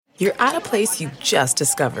You're at a place you just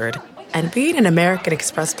discovered. And being an American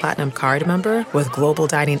Express Platinum card member with global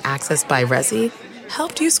dining access by Resy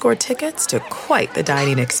helped you score tickets to quite the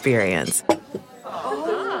dining experience.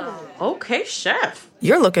 Oh, okay, chef.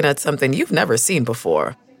 You're looking at something you've never seen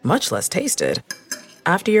before, much less tasted.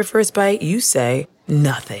 After your first bite, you say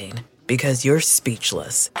nothing because you're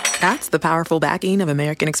speechless. That's the powerful backing of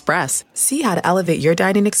American Express. See how to elevate your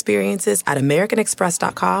dining experiences at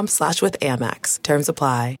americanexpress.com/withAmex. Terms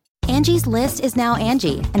apply. Angie's List is now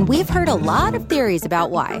Angie, and we've heard a lot of theories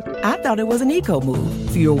about why. I thought it was an eco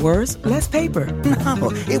move. Fewer words, less paper.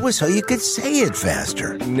 No, it was so you could say it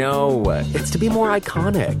faster. No, it's to be more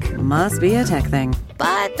iconic. Must be a tech thing.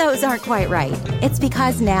 But those aren't quite right. It's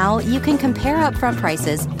because now you can compare upfront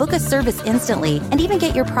prices, book a service instantly, and even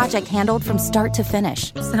get your project handled from start to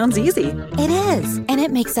finish. Sounds easy. It is, and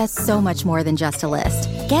it makes us so much more than just a list.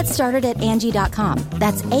 Get started at Angie.com.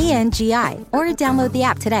 That's ANGI, or download the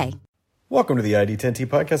app today. Welcome to the ID10T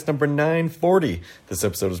podcast number 940. This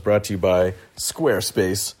episode is brought to you by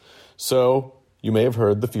Squarespace. So, you may have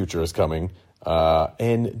heard the future is coming,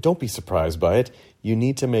 and don't be surprised by it. You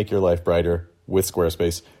need to make your life brighter with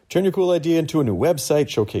Squarespace. Turn your cool idea into a new website,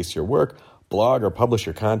 showcase your work, blog or publish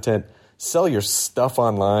your content, sell your stuff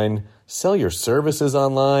online, sell your services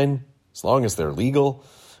online, as long as they're legal.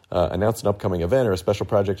 Announce an upcoming event or a special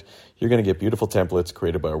project. You're going to get beautiful templates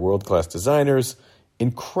created by world-class designers,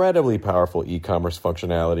 incredibly powerful e-commerce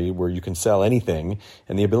functionality where you can sell anything,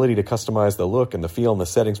 and the ability to customize the look and the feel and the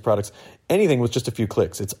settings, products, anything with just a few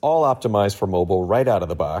clicks. It's all optimized for mobile right out of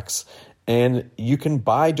the box. And you can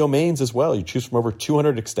buy domains as well. You choose from over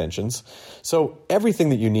 200 extensions. So everything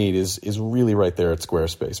that you need is really right there at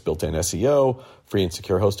Squarespace. Built-in SEO, free and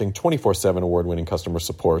secure hosting, 24/7 award-winning customer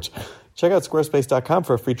support. Check out squarespace.com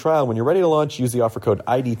for a free trial. When you're ready to launch, use the offer code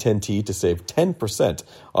ID10T to save 10%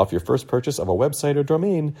 off your first purchase of a website or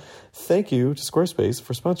domain. Thank you to Squarespace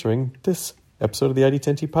for sponsoring this episode of the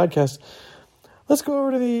ID10T podcast. Let's go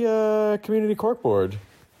over to the community corkboard.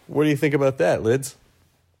 What do you think about that, Lids?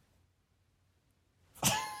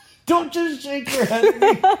 Don't just shake your head at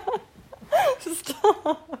me.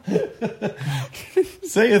 Stop.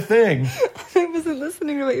 Say a thing. I wasn't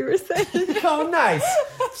listening to what you were saying. Oh, nice.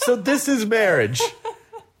 So this is marriage.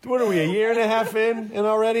 What are we, a year and a half in and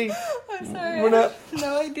already? I'm sorry. I have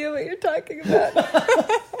no idea what you're talking about.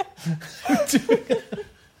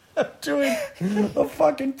 I'm doing a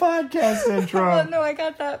fucking podcast intro. Well, no, I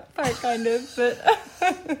got that part kind of, but...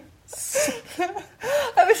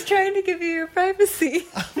 I was trying to give you your privacy.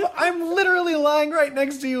 I'm literally lying right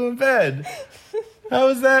next to you in bed. How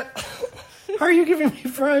is that? How are you giving me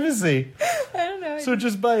privacy? I don't know. So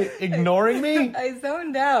just by ignoring me? I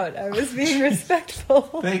zoned out. I was being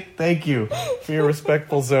respectful. Thank you for your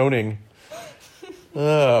respectful zoning.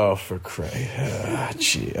 Oh, for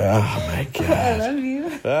Christ. Oh, my God. I love you.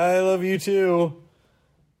 I love you, too.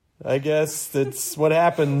 I guess that's what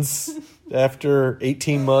happens after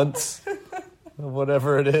 18 months,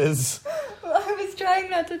 whatever it is. Well, I was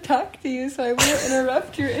trying not to talk to you, so I wouldn't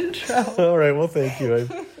interrupt your intro. All right, well, thank you.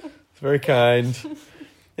 It's very kind.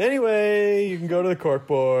 Anyway, you can go to the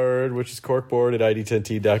corkboard, which is corkboard at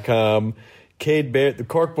ID10T.com. Cade Baird, the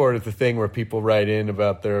corkboard is the thing where people write in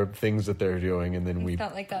about their things that they're doing, and then It's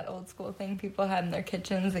not like that old school thing people had in their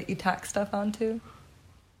kitchens that you tack stuff onto.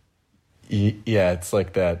 Yeah, it's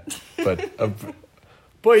like that. But,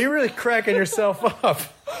 boy, you're really cracking yourself up.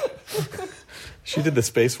 She did the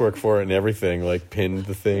space work for it and everything, like pinned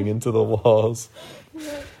the thing into the walls.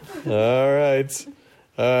 All right.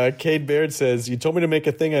 Cade Baird says, you told me to make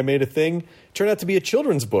a thing, I made a thing. Turned out to be a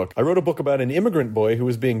children's book. I wrote a book about an immigrant boy who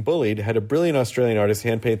was being bullied, had a brilliant Australian artist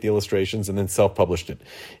hand paint the illustrations, and then self-published it.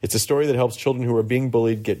 It's a story that helps children who are being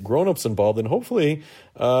bullied get grown-ups involved, and hopefully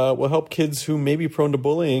will help kids who may be prone to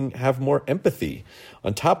bullying have more empathy.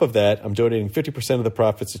 On top of that, I'm donating 50% of the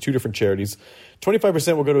profits to 2 different charities.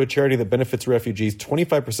 25% will go to a charity that benefits refugees.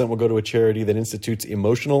 25% will go to a charity that institutes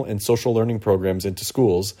emotional and social learning programs into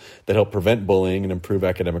schools that help prevent bullying and improve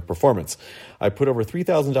academic performance. I put over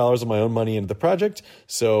 $3,000 of my own money into the project,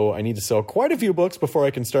 so I need to sell quite a few books before I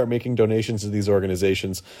can start making donations to these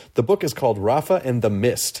organizations. The book is called Rafa and the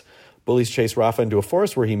Mist. Bullies chase Rafa into a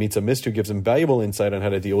forest where he meets a mist who gives him valuable insight on how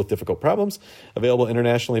to deal with difficult problems. Available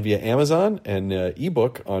internationally via Amazon and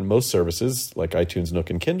ebook on most services like iTunes, Nook,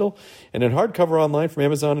 and Kindle, and in hardcover online from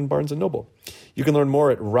Amazon and Barnes & Noble. You can learn more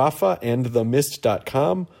at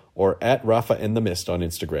rafaandthemist.com or at rafaandthemist on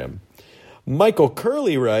Instagram. Michael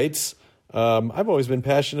Curley writes, I've always been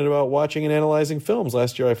passionate about watching and analyzing films.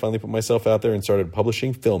 Last year, I finally put myself out there and started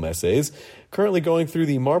publishing film essays. Currently going through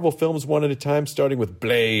the Marvel films one at a time, starting with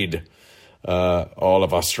Blade. All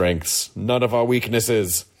of our strengths, none of our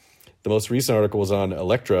weaknesses. The most recent article was on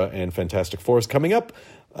Elektra and Fantastic Four is coming up.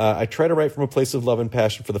 I try to write from a place of love and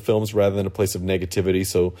passion for the films rather than a place of negativity,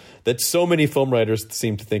 so that so many film writers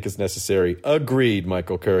seem to think is necessary. Agreed,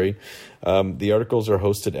 Michael Curry. The articles are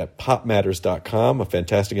hosted at popmatters.com, a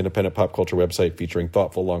fantastic independent pop culture website featuring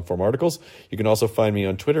thoughtful long-form articles. You can also find me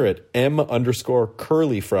on Twitter at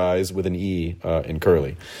m_curlyfries with an E in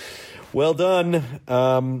curly. Well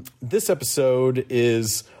done. This episode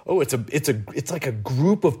is it's like a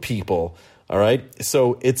group of people. All right,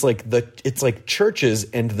 so it's like Churches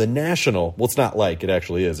and the National. Well, it's not like, it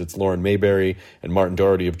actually is. It's Lauren Mayberry and Martin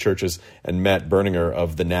Doherty of Churches and Matt Berninger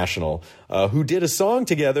of the National, who did a song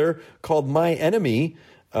together called "My Enemy."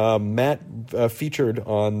 Matt featured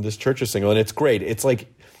on this Churches single, and it's great.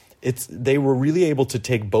 They were really able to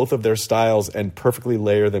take both of their styles and perfectly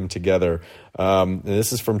layer them together. And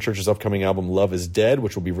this is from Church's upcoming album Love is Dead,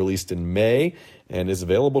 which will be released in May and is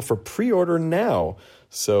available for pre-order now.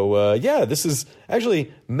 So, this is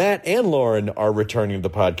actually Matt and Lauren are returning to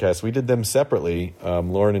the podcast. We did them separately,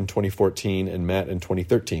 Lauren in 2014 and Matt in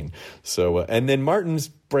 2013. So, and then Martin's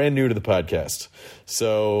brand new to the podcast.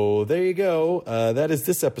 So there you go. That is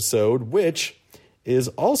this episode, which is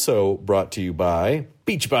also brought to you by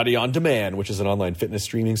Beachbody On Demand, which is an online fitness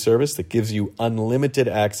streaming service that gives you unlimited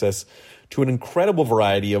access to an incredible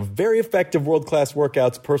variety of very effective world-class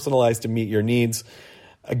workouts personalized to meet your needs.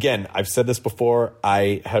 Again, I've said this before,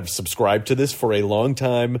 I have subscribed to this for a long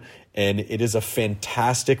time, and it is a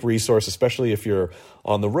fantastic resource, especially if you're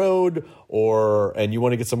on the road and you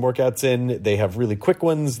want to get some workouts in. They have really quick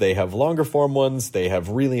ones, they have longer form ones, they have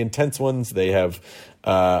really intense ones, they have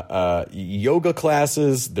yoga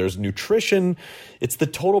classes, there's nutrition. It's the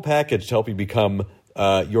total package to help you become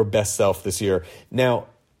your best self this year. Now,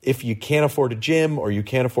 if you can't afford a gym or you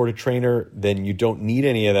can't afford a trainer, then you don't need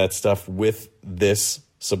any of that stuff with this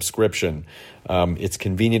subscription. It's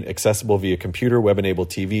convenient, accessible via computer, web-enabled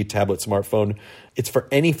TV, tablet, smartphone. It's for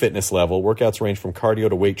any fitness level. Workouts range from cardio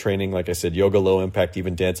to weight training, like I said, yoga, low impact,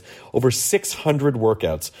 even dance. Over 600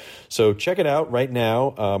 workouts. So check it out right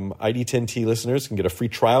now. ID10T listeners can get a free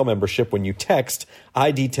trial membership when you text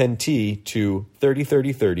ID10T to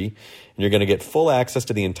 303030, and you're going to get full access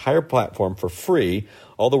to the entire platform for free.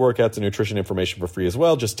 All the workouts and nutrition information for free as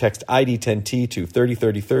well. Just text ID10T to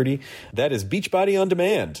 303030. That is Beachbody On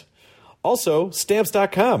Demand. Also,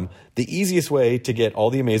 Stamps.com, the easiest way to get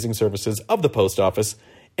all the amazing services of the post office.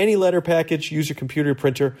 Any letter package, use your computer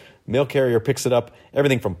printer, mail carrier picks it up.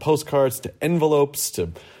 Everything from postcards to envelopes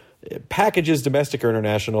to packages, domestic or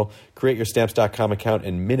international. Create your Stamps.com account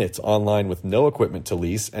in minutes online with no equipment to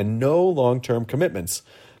lease and no long-term commitments.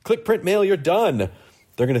 Click print mail, you're done.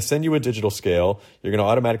 They're going to send you a digital scale. You're going to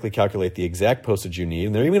automatically calculate the exact postage you need,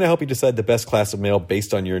 and they're even going to help you decide the best class of mail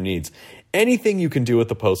based on your needs. Anything you can do at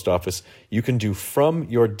the post office, you can do from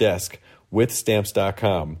your desk with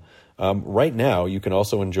Stamps.com. Right now, you can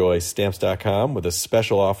also enjoy Stamps.com with a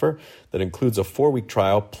special offer that includes a 4-week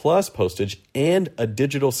trial plus postage and a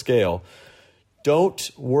digital scale.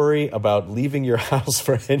 Don't worry about leaving your house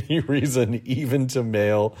for any reason, even to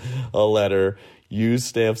mail a letter. Use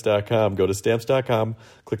Stamps.com. Go to Stamps.com,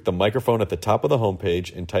 click the microphone at the top of the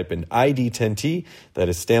homepage, and type in ID10T. That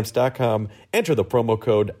is Stamps.com. Enter the promo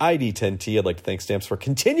code ID10T. I'd like to thank Stamps for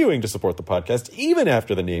continuing to support the podcast, even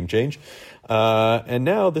after the name change. And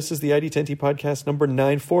now, this is the ID10T podcast number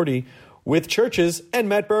 940 with Churches and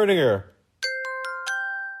Matt Berninger.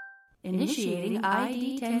 Initiating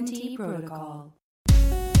ID10T protocol.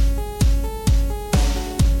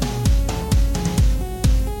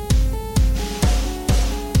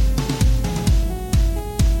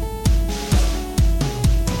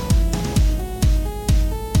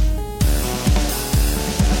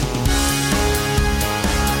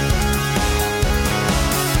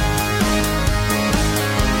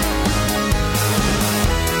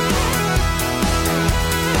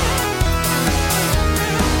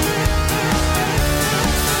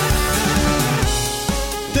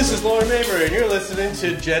 This is Lauren Mayberry, and you're listening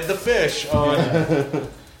to Jed the Fish on...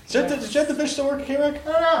 Does Jed the Fish still work at K-Rock?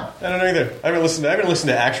 I don't know either. I haven't listened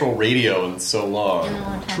to actual radio in so long.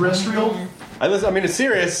 Terrestrial? It's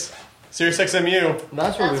Sirius. Sirius XMU.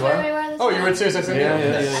 That's where we were. Oh, you were at Sirius XMU? Yeah.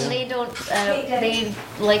 And they don't, they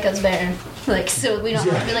like us better. So we don't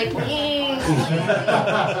have to be like,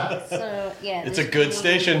 so, yeah. It's a good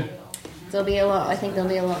station. There'll be a lot, I think there'll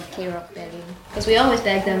be a lot of K-Rock begging. Because we always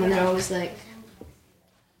beg them and they're always like,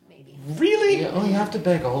 maybe. Really? Yeah, you have to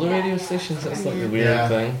beg all the radio stations. That's like the weird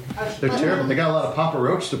thing. They're terrible. They got a lot of Papa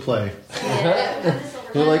Roach to play.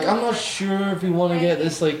 They're like, I'm not sure if we want to get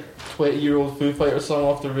this like 20-year-old Foo Fighters song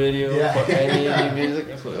off the radio for any new music.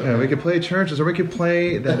 Yeah, we could play churches, or we could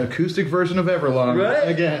play that acoustic version of Everlong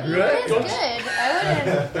again. Right? That's good. I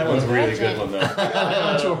wouldn't. That was a really good one, though. I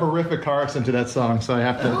got into a horrific car accident to that song, so I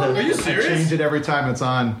have to Are you serious? change it every time it's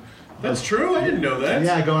on. That's true? I didn't know that.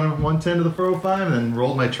 Yeah, going 110 to the 405 and then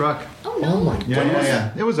rolled my truck. Oh no!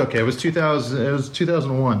 Yeah. It was okay. It was 2000. It was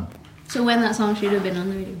 2001. So when that song should have been on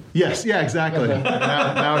the radio. Yes, yeah, exactly.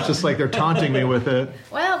 now it's just like they're taunting me with it.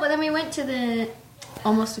 Well, but then we went to the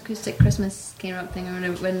almost acoustic Christmas K-Rock thing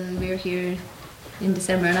when we were here in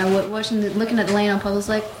December, and I looking at the lineup, I was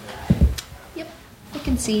like, "Yep, I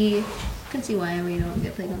can see why we don't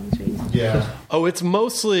get played on this radio." Yeah. Oh, it's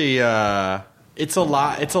mostly it's a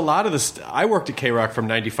lot of the I worked at K-Rock from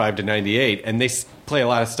 95 to 98, and they play a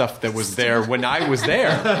lot of stuff that was there when I was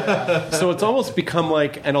there. So it's almost become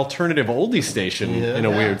like an alternative oldie station in a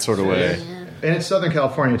weird sort of way. And it's Southern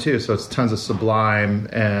California too, so it's tons of Sublime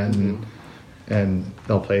and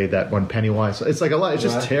they'll play that one Pennywise. It's like a lot. It's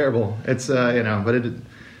just terrible. It's but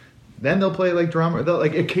then they'll play like drama.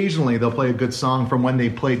 Occasionally they'll play a good song from when they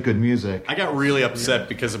played good music. I got really upset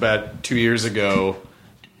because about 2 years ago,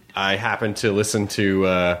 I happened to listen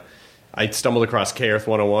to. I stumbled across K-Earth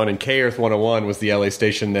 101, and K-Earth 101 was the LA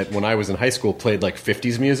station that when I was in high school played like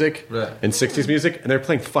 50s music and 60s music, and they're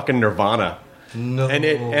playing fucking Nirvana. No.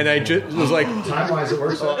 And I just was like, time-wise, it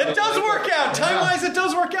works out. It does work out. Time-wise, it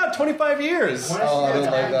does work out. 25 years. Oh, I don't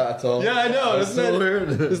like that at all. Yeah, I know. That's so weird.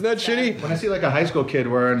 Isn't that shitty? When I see like a high school kid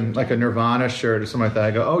wearing like a Nirvana shirt or something like that,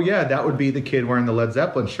 I go, "Oh yeah, that would be the kid wearing the Led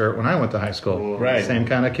Zeppelin shirt when I went to high school." Right. Same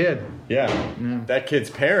kind of kid. Yeah. That kid's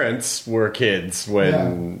parents were kids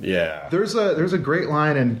when. Yeah. There's a great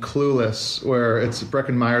line in Clueless where it's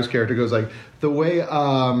Breckin Meyer's character goes like, the way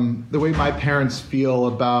my parents feel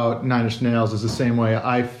about Nine Inch Nails is the same way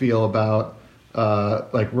I feel about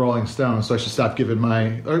like Rolling Stones, so I should stop giving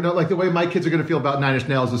the way my kids are going to feel about Nine Inch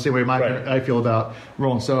Nails is the same way I feel about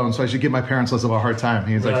Rolling Stones, so I should give my parents less of a hard time.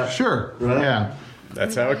 And he's like, sure, yeah.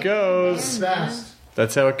 That's how it goes.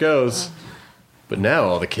 That's how it goes. But now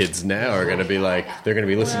all the kids now are going to be like, they're going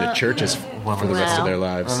to be listening to churches for the rest of their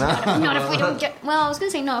lives. Not if we don't get. Well, I was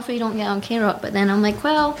going to say not if we don't get on K-Rock, but then I'm like,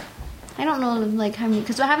 well, I don't know like how many,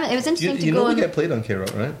 because I haven't. It was interesting to go. You know we and, get played on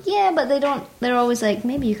K-Rock, right? Yeah, but they don't. They're always like,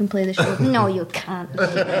 maybe you can play the show. No, you can't. So,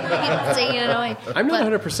 I'm not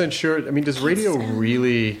 100% sure. I mean, does radio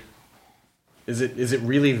really? Is it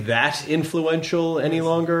really that influential any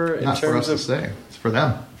longer in Not terms for us of? to say. It's for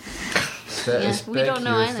them. we don't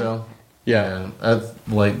know either. So, yeah,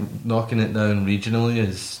 like knocking it down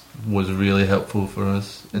regionally was really helpful for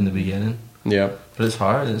us in the beginning. Yeah, but it's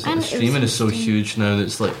hard. Streaming is so huge now that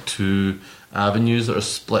it's like two avenues that are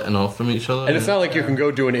splitting off from each other. And it's not like you can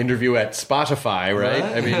go do an interview at Spotify, right?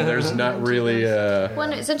 I mean, there's not really.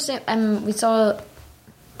 Well, it's interesting. We saw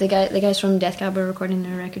the guys from Death Cab were recording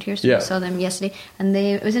their record here, so we saw them yesterday, and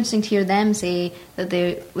it was interesting to hear them say that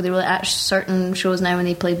they were at certain shows now when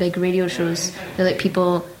they play big radio shows. They're like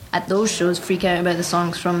people at those shows freak out about the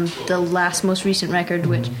songs from the most recent record,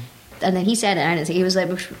 which. And then he said it, and he was like,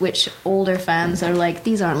 which older fans are like,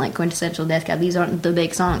 these aren't like quintessential Death Cab, these aren't the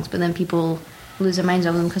big songs, but then people lose their minds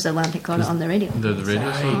of them because Atlantic got it on the radio. They're the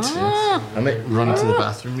radio songs. I might run into the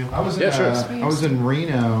bathroom. I was in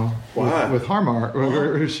Reno with Harmar. We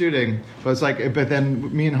were shooting, but it's like, but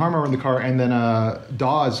then me and Harmar were in the car, and then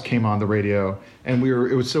Dawes came on the radio, and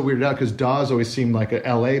it was so weirded out because Dawes always seemed like a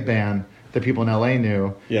LA band that people in LA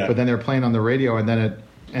knew. Yeah. But then they were playing on the radio, and then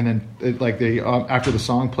after the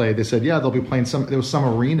song played, they said, they'll be playing there was some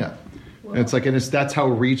arena. Wow. And it's like, that's how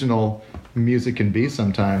regional music can be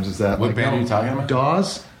sometimes. Is that what band are you talking about?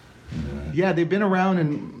 Dawes. Yeah, they've been around,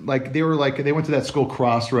 and they went to that school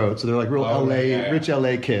Crossroads, so they're like real rich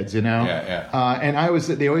LA kids, you know. Yeah. And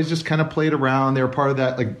they always just kind of played around. They were part of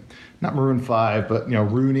that, like not Maroon 5, but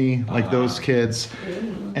Rooney, like those kids,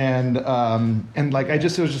 and like I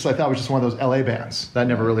thought it was just one of those LA bands that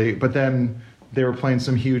never really. But then they were playing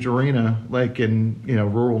some huge arena, like in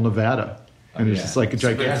rural Nevada. And it's just like a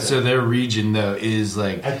gigantic. So their region though is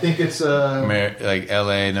like I think it's like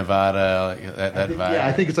L.A., Nevada, like that vibe. Yeah,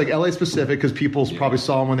 I think it's like L.A. specific because people probably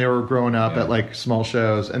saw them when they were growing up at like small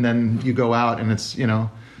shows, and then you go out and it's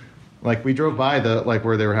like we drove by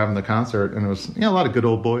where they were having the concert, and it was a lot of good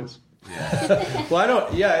old boys. Yeah. Well, I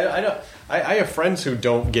don't. I have friends who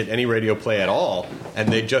don't get any radio play at all, and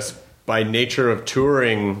they just by nature of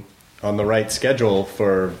touring on the right schedule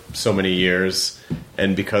for so many years,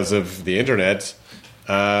 and because of the internet,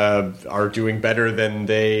 are doing better than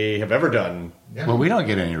they have ever done. Yeah. Well, we don't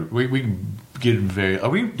get any. We get very. Are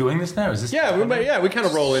we doing this now? Is this? Yeah, we kind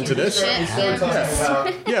of roll into this.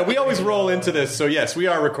 Yeah, we always roll into this. So yes, we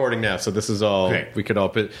are recording now. So this is all. Great. We could all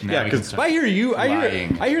put. Yeah, because I hear you.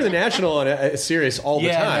 I hear the National on Sirius all the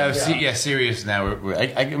time. Sirius now.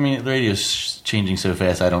 I mean, the radio's changing so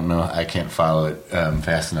fast. I don't know. I can't follow it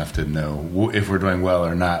fast enough to know if we're doing well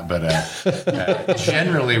or not. But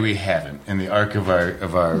generally, we haven't. In the arc of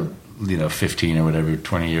our 15 or whatever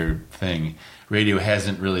 20-year thing, radio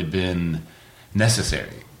hasn't really been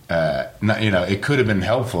necessary. It could have been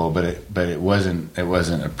helpful, but it wasn't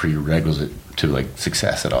a prerequisite to like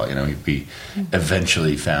success at all. We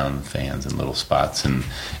eventually found fans in little spots, and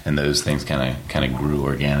those things kind of grew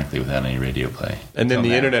organically without any radio play. And then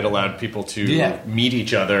the internet allowed people to meet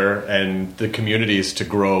each other and the communities to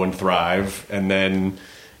grow and thrive, and then.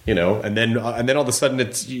 And then all of a sudden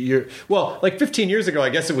like 15 years ago, I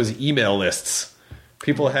guess it was email lists.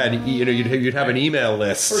 People had, you'd have an email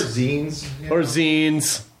list. Or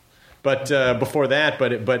zines. But before that,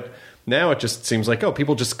 but now it just seems like,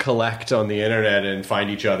 people just collect on the internet and find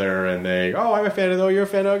each other, and I'm a fan of, you're a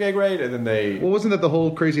fan, okay, great. And then Well, wasn't that the whole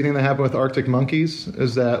crazy thing that happened with Arctic Monkeys?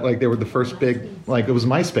 Is that, like, they were the first big, like, it was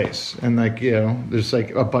MySpace. And, like, there's, like,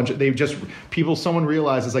 a bunch of, someone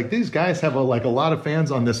realizes, like, these guys have, a lot of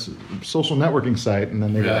fans on this social networking site. And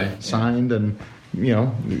then they got signed and,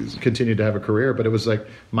 continued to have a career. But it was, like,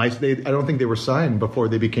 I don't think they were signed before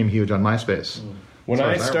they became huge on MySpace. When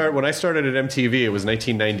I started at MTV, it was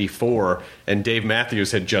 1994, and Dave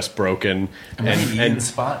Matthews had just broken. And Ian's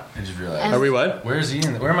spot. I just realized. Are we what? Where's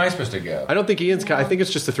Ian? Where am I supposed to go? I don't think Ian's. I think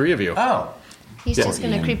it's just the three of you. Oh. He's just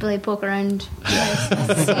going to creepily poke around, see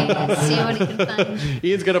what he can find.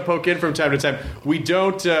 Ian's going to poke in from time to time. We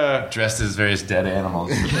don't... Dressed as various dead animals.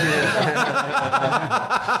 Just going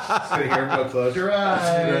to hear him go, close your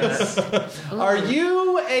eyes. Are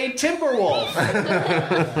you a timber wolf?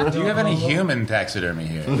 Do you have any human taxidermy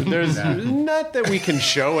here? There's not that we can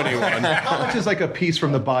show anyone. How much is like a piece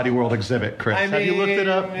from the Body World exhibit, Chris? Have you looked it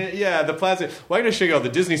up? Yeah, the plastic... Well, I'm going to show you all the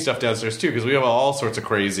Disney stuff downstairs, too, because we have all sorts of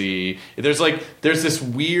crazy... There's this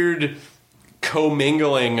weird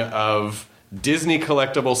commingling of Disney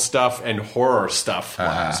collectible stuff and horror stuff.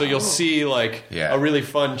 Wow. So you'll see a really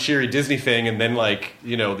fun, cheery Disney thing, and then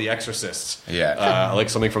The Exorcist. Yeah, like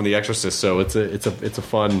something from The Exorcist. So it's a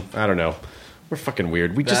fun. I don't know. We're fucking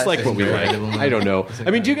weird. We just like what we like. I don't know.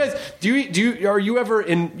 I mean, are you ever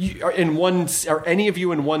in one? Are any of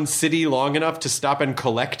you in one city long enough to stop and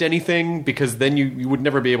collect anything? Because then you would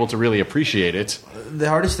never be able to really appreciate it. The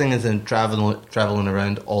hardest thing is in traveling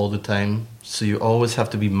around all the time. So you always have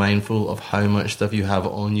to be mindful of how much stuff you have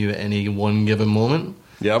on you at any one given moment.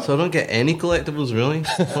 Yep. So I don't get any collectibles really.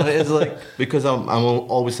 Because I'm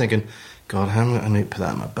always thinking, God, how am I going to put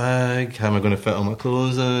that in my bag? How am I going to fit all my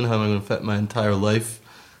clothes in? How am I going to fit my entire life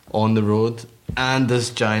on the road? And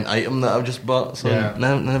this giant item that I've just bought. So I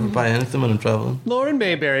never buy anything when I'm traveling. Lauren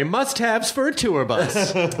Mayberry, must-haves for a tour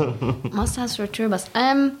bus. Must-haves for a tour bus.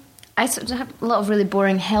 I sort of have a lot of really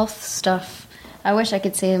boring health stuff. I wish I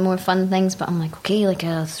could say more fun things, but I'm like, okay, like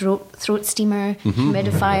a throat steamer,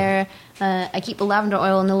 humidifier. I keep a lavender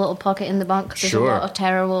oil in a little pocket in the bunk. There's a lot of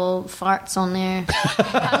terrible farts on there.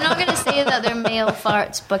 I'm not going to say that they're male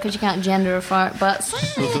farts because you can't gender a fart, but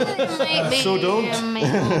it might be a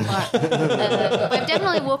male fart. I've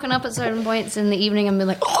definitely woken up at certain points in the evening and been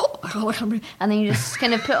like, and then you just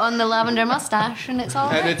kind of put on the lavender mustache and it's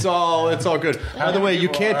all right. And it's all good. By the way, You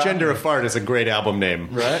Can't Gender a Fart is a great album name.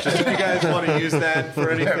 Right? Just if you guys want to use that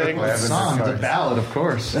for anything. It's a ballad, of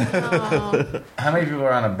course. How many people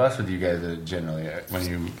are on a bus with you guys generally when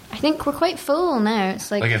you... I think we're quite full now.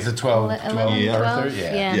 It's like it's a 12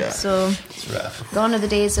 Yeah. So it's rough. Gone are the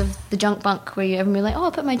days of the junk bunk where you ever be like,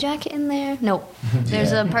 I'll put my jacket in there. No.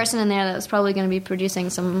 There's a person in there that's probably going to be producing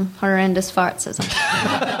some horrendous farts or something.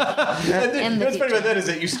 What's funny about that is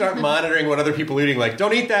that you start monitoring what other people are eating, like,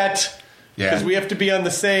 don't eat that. Because we have to be on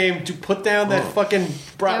the same. To put down that fucking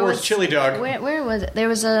bratwurst chili dog. Where was it? There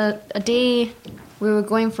was a day we were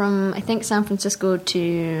going from, I think, San Francisco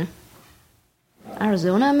to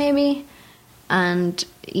Arizona, maybe. And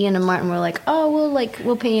Ian and Martin were like,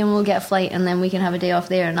 we'll pay and we'll get a flight and then we can have a day off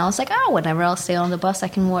there. And I was like, whatever, I'll stay on the bus. I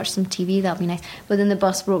can watch some TV. That'll be nice. But then the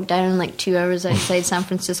bus broke down like 2 hours outside San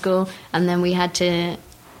Francisco, and then we had to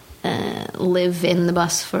live in the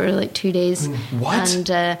bus for like 2 days. What?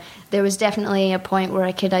 And there was definitely a point where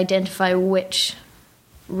I could identify which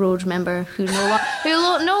road member who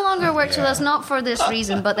no longer worked with us, not for this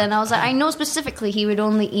reason, but then I was like, I know specifically he would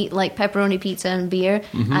only eat like pepperoni pizza and beer,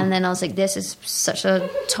 and then I was like, this is such a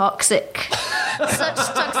toxic stuck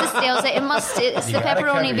to stay. I was like, it's the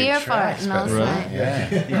pepperoni beer fart. And I was like,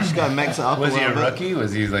 You just gotta mix it up. Was he a bit. rookie?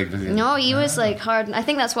 Was he like? no, he was like hard. I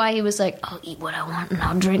think that's why he was like, I'll eat what I want and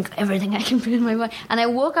I'll drink everything I can put in my body. And I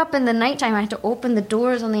woke up in the nighttime. I had to open the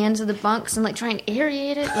doors on the ends of the bunks and like try and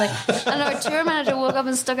aerate it. Like, and our tour manager woke up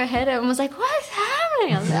and stuck her head out and was like, "What's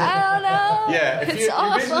happening?" I was like, "I don't know." Yeah, if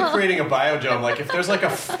you're basically creating a biodome. Like if there's like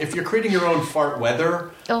if you're creating your own fart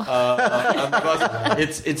weather. On the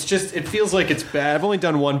bus, it feels like it's bad. I've only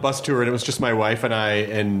done one bus tour and it was just my wife and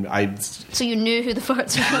I. So you knew who the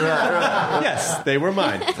farts were? Yes, they were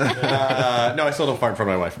mine. No, I still don't fart in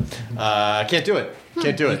front of my wife. Can't do it.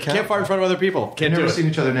 Can't do it. Can't fart in front of other people. Can't do it. Never seen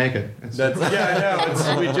each other naked. I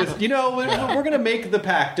know. We just, we're going to make the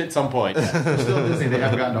pact at some point. Still Disney. They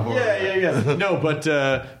haven't gotten to horror. Yeah. No, but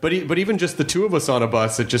even just the two of us on a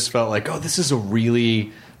bus, it just felt like, oh, this is a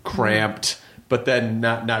really cramped. But then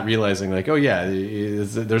not realizing like, oh yeah,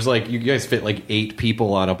 there's like you guys fit like 8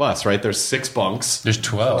 people on a bus, right? There's 6 bunks. There's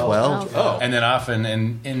 12. 12. Oh, and then often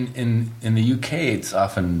in the UK it's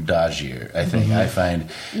often dodgier. I think I find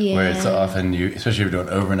where it's often especially if you're doing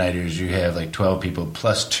overnighters, you have like 12 people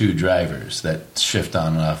plus 2 drivers that shift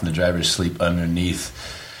on and off, and the drivers sleep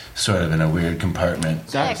underneath. Sort of in a weird compartment.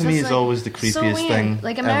 That to me is always the creepiest thing.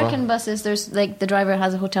 Like American buses, there's like the driver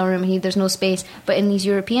has a hotel room, there's no space. But in these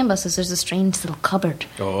European buses, there's a strange little cupboard,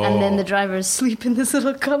 and then the drivers sleep in this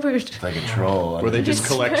little cupboard, like a troll, where they just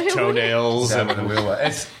collect toenails and the wheel.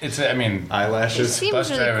 It's I mean eyelashes. Bus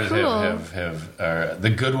drivers have the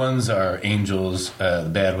good ones are angels, the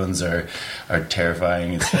bad ones are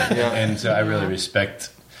terrifying. And so I really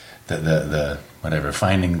respect the whatever,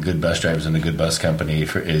 finding good bus drivers and a good bus company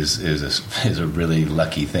is a really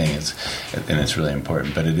lucky thing. It's really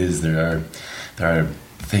important. But there are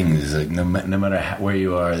things like no matter where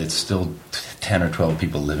you are, it's still 10 or 12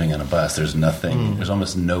 people living on a bus. There's nothing. There's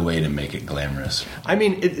almost no way to make it glamorous. I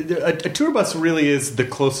mean, a tour bus really is the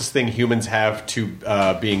closest thing humans have to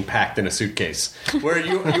being packed in a suitcase, where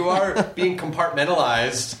you are being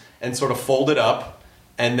compartmentalized and sort of folded up.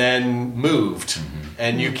 And then moved,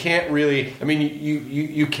 and you can't really. I mean,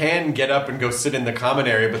 you can get up and go sit in the common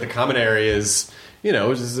area, but the common area is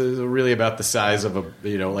really about the size of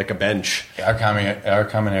like a bench. Our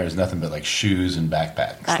common area is nothing but like shoes and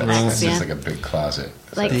backpacks. It's just like a big closet.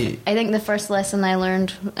 Like I think the first lesson I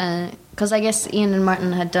learned, because I guess Ian and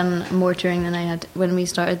Martin had done more touring than I had when we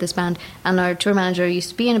started this band, and our tour manager used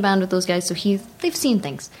to be in a band with those guys, so they've seen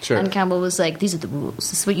things. Sure. And Campbell was like, "These are the rules.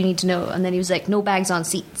 This is what you need to know." And then he was like, "No bags on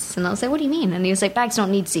seats." And I was like, "What do you mean?" And he was like, "Bags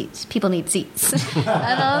don't need seats. People need seats." And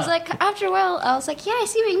I was like, after a while, I was like, "Yeah, I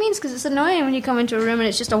see what he means," because it's annoying when you come into a room and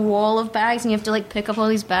it's just a wall of bags and you have to like pick up all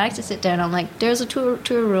these bags to sit down. I'm like, "There's a tour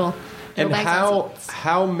rule." And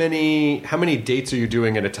how many dates are you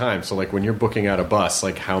doing at a time? So like when you're booking out a bus,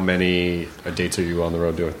 like how many dates are you on the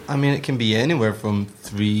road doing? I mean, it can be anywhere from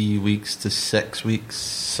 3 weeks to 6 weeks.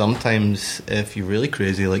 Sometimes, if you're really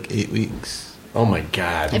crazy, like 8 weeks. Oh my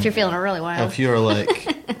God! If you're feeling really wild. If you're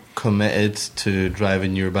like committed to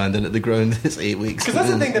driving your band into the ground, it's 8 weeks. Because that's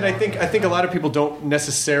the thing that I think a lot of people don't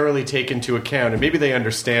necessarily take into account, and maybe they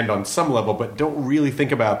understand on some level, but don't really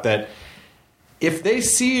think about that. If they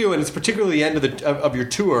see you, and it's particularly the end of your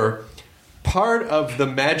tour, part of the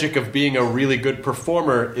magic of being a really good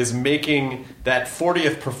performer is making that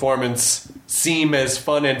 40th performance seem as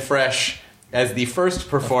fun and fresh as the first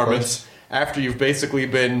performance after you've basically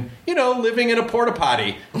been, living in a porta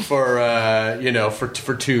potty for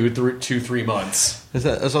 2-3 months.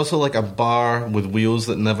 There's also like a bar with wheels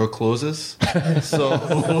that never closes. So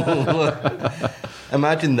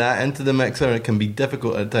imagine that into the mixer. It can be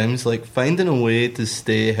difficult at times. Like finding a way to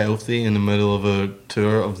stay healthy in the middle of a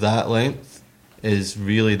tour of that length is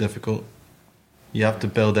really difficult. You have to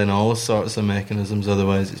build in all sorts of mechanisms,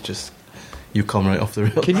 otherwise it's just you come right off the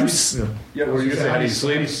rails. Can you? Yeah, were you saying how do you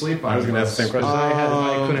sleep? I was going to ask the same question.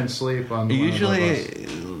 I couldn't sleep on. Usually,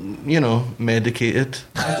 medicated.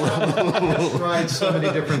 I tried so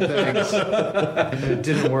many different things, and it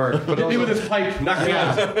didn't work. But also, with his pipe, knock me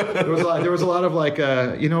out. There was a lot of like,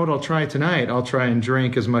 you know what? I'll try tonight. I'll try and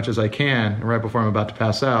drink as much as I can. And right before I'm about to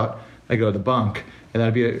pass out, I go to the bunk, and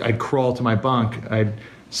I'd crawl to my bunk. I'd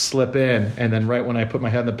slip in, and then right when I put my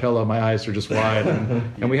head in the pillow, my eyes are just wide.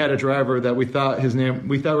 And we had a driver that we thought we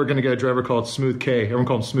were going to get a driver called Smooth K. Everyone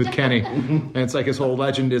called him Smooth Kenny. And it's like his whole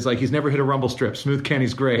legend is like he's never hit a rumble strip. Smooth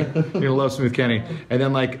Kenny's great. You're gonna love Smooth Kenny. And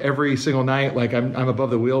then like every single night, like I'm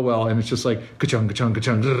above the wheel well, and it's just like ka-chung, ka-chung,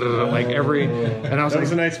 ka-chung, like every. And I was that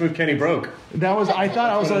was the night Smooth Kenny broke. I was like,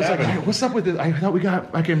 hey, what's up with it? I thought we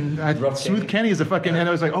got Smooth Kenny is a fucking, and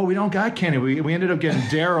I was like, oh, we don't got Kenny. We ended up getting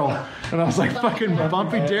Daryl, and I was like fucking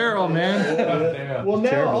bumping Daryl, man. Well,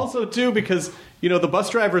 now also too because the bus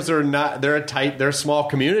drivers are not. They're a small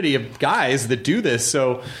community of guys that do this.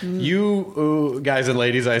 So you guys and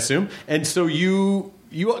ladies, I assume, and so you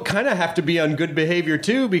kind of have to be on good behavior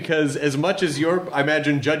too, because as much as I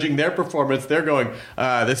imagine, judging their performance, they're going,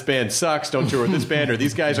 this band sucks, don't tour with this band, or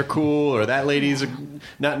these guys are cool, or that lady's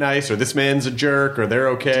not nice, or this man's a jerk, or they're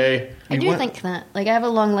okay. I do think that. Like, I have a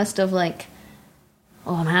long list of, like,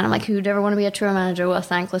 oh man, I'm like, who'd ever want to be a tour manager? What a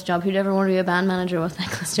thankless job. Who'd ever want to be a band manager? What a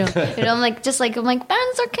thankless job. I'm like,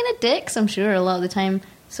 bands are kind of dicks, I'm sure, a lot of the time.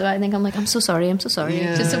 So I think I'm so sorry.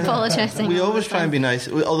 Yeah. Just apologising. We always try and be nice.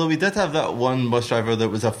 Although we did have that one bus driver that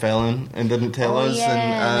was a felon and didn't tell us. Yeah,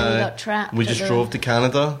 and we got trapped. We just drove to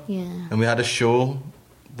Canada. Yeah. And we had a show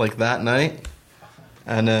like that night.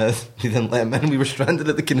 And he didn't let him in. We were stranded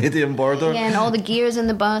at the Canadian border. Yeah, and all the gear's in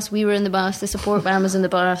the bus. We were in the bus. The support band was in the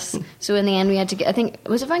bus. So in the end, we had to get. I think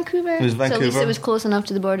was it Vancouver? It was Vancouver. So at least it was close enough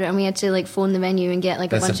to the border, and we had to phone the venue and get a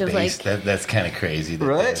bunch of That's kind of crazy,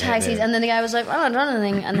 right? Taxis. And then the guy was like, "Oh, I don't know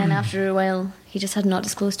anything." And then after a while, he just had not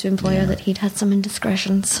disclosed to employer that he'd had some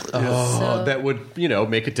indiscretions. That would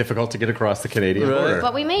make it difficult to get across the Canadian border.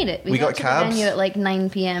 But we made it. We got to cabs. the venue at 9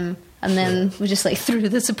 p.m. And then we just threw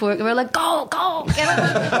the support. We were like, go, get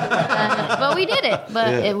up. But we did it.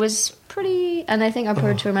 But it was pretty. And I think our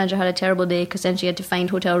poor tour manager had a terrible day because then she had to find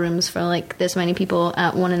hotel rooms for this many people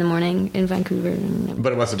at 1 a.m. in Vancouver.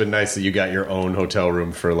 But it must have been nice that you got your own hotel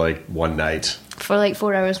room for one night. For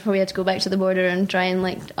 4 hours before we had to go back to the border and try and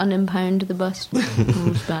unimpound the bus.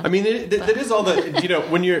 I mean, that is all the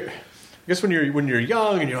when you're. I guess when you're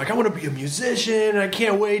young and you're like, I want to be a musician, I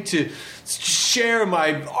can't wait to share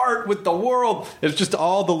my art with the world. It's just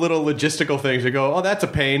all the little logistical things. You go, oh, that's a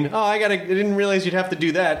pain. Oh, I didn't realize you'd have to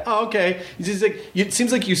do that. Oh, okay. It's just it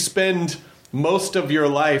seems like you spend most of your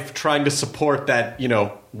life trying to support that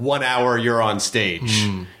 1 hour you're on stage.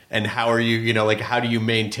 And how are you how do you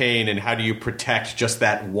maintain and how do you protect just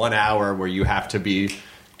that 1 hour where you have to be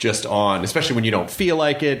just on, especially when you don't feel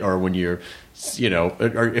like it, or when you're,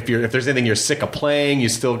 or if there's anything you're sick of playing, you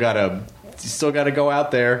still gotta go out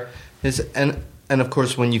there. And of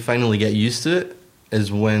course, when you finally get used to it,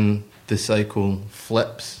 is when the cycle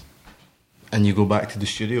flips, and you go back to the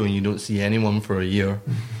studio and you don't see anyone for a year,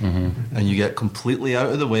 and you get completely out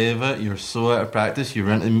of the way of it. You're so out of practice. You're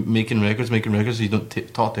making records. So you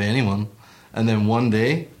don't talk to anyone, and then one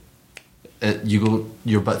day,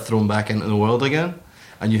 you're thrown back into the world again.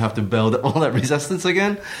 And you have to build all that resistance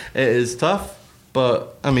again. It is tough,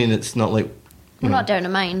 but I mean, it's not like we're not down to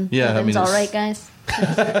mine. Yeah, it's all right, guys.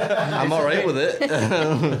 I'm all right with it,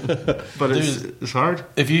 but it's hard.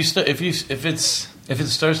 If it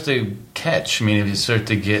starts to catch, I mean, if you start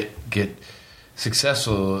to get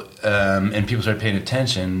successful and people start paying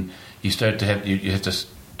attention, you have to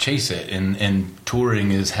chase it. And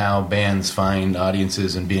touring is how bands find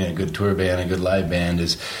audiences, and being a good tour band, a good live band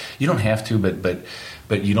is you don't have to,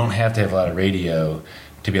 but you don't have to have a lot of radio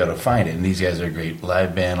to be able to find it. And these guys are a great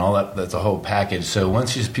live band, all that's a whole package. So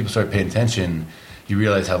once people start paying attention, you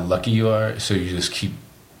realize how lucky you are, so you just keep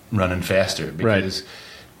running faster. Because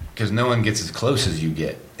no one gets as close as you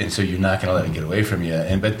get. And so you're not going to let it get away from you.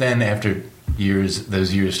 But then after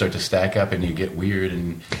those years start to stack up and you get weird,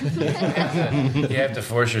 and you have to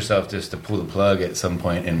force yourself just to pull the plug at some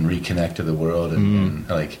point and reconnect to the world and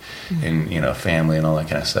family and all that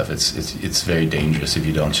kind of stuff. It's very dangerous if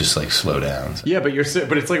you don't just slow down. So. Yeah, but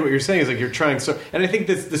it's like what you're saying is you're trying so, and I think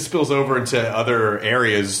this spills over into other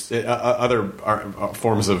areas, other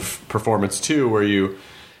forms of performance too, where you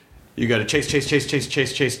got to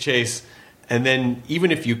chase, and then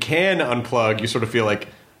even if you can unplug, you sort of feel like,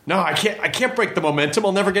 no, I can't break the momentum.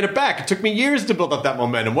 I'll never get it back. It took me years to build up that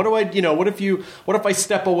momentum. What if I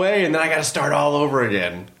step away and then I got to start all over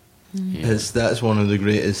again? Yeah. That's one of the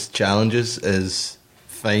greatest challenges, is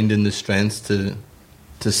finding the strength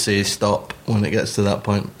to say stop when it gets to that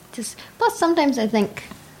point. Plus, sometimes I think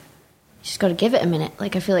you just got to give it a minute. I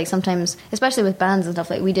feel like sometimes, especially with bands and stuff,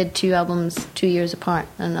 we did 2 albums 2 years apart,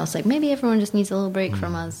 and I was like, maybe everyone just needs a little break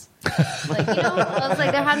from us. I was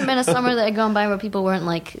like, there hadn't been a summer that had gone by where people weren't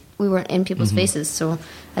we weren't in people's faces. So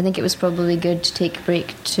I think it was probably good to take a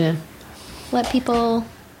break to let people.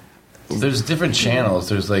 There's different channels.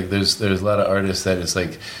 There's a lot of artists that it's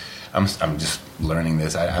like, I'm just learning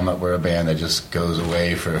this. We're a band that just goes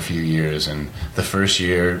away for a few years, and the first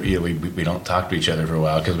year, we don't talk to each other for a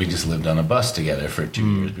while because we just lived on a bus together for 2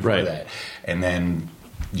 years before that, and then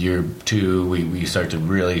year 2 we start to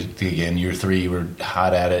really dig in. Year 3 we're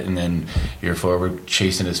hot at it, and then year 4 we're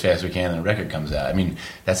chasing it as fast as we can, and the record comes out. I mean,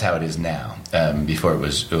 that's how it is now. Before it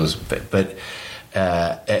was, but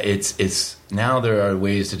it's now there are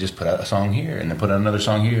ways to just put out a song here and then put out another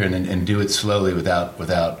song here and do it slowly without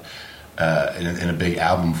in a big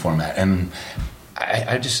album format. And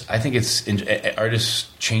I think it's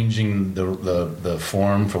artists changing the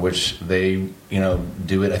form for which they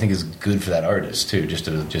do it. I think is good for that artist too, just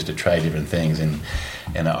to try different things. And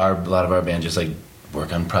a lot of our band just like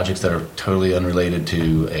work on projects that are totally unrelated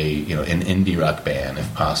to an indie rock band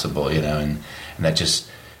if possible, and that just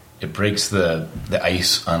it breaks the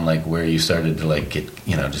ice on like where you started to like get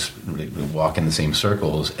just walk in the same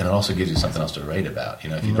circles, and it also gives you something else to write about.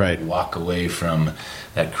 If you walk away from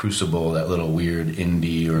that crucible, that little weird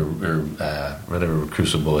indie or whatever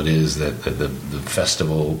crucible it is that the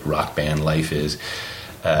festival rock band life is,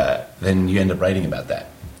 then you end up writing about that.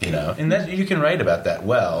 And that you can write about that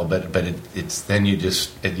well, but it's then you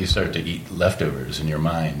start to eat leftovers in your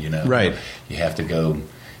mind. Right. You have to go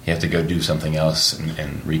do something else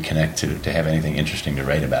and reconnect to have anything interesting to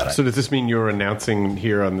write about. So does this mean you're announcing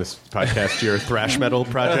here on this podcast your thrash metal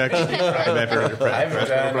project? I've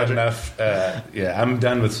done enough. I'm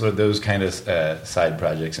done with sort of those kind of side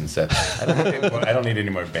projects and stuff. I don't need any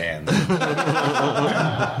more bands.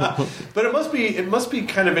 But it must be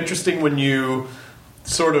kind of interesting when you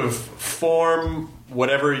sort of form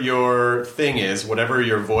whatever your thing is, whatever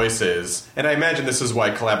your voice is. And I imagine this is why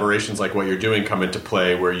collaborations like what you're doing come into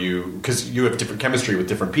play, because you have different chemistry with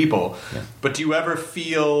different people. Yeah. But do you ever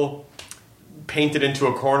feel painted into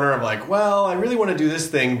a corner of like, well, I really want to do this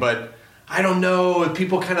thing, but I don't know if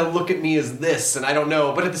people kind of look at me as this, and I don't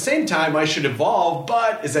know. But at the same time, I should evolve,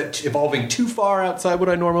 but is that evolving too far outside what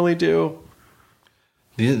I normally do?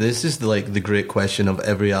 This is the great question of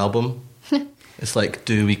every album. It's like,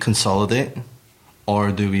 do we consolidate?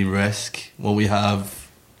 Or do we risk what we have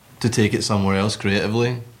to take it somewhere else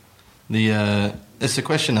creatively? It's a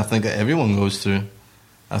question I think that everyone goes through.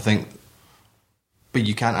 I think, but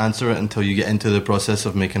you can't answer it until you get into the process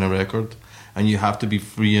of making a record, and you have to be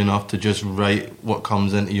free enough to just write what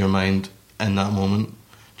comes into your mind in that moment,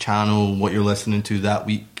 channel what you're listening to that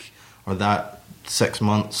week or that 6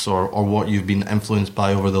 months or what you've been influenced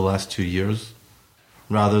by over the last 2 years,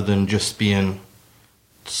 rather than just being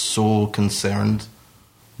so concerned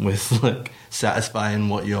with like satisfying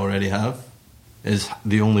what you already have is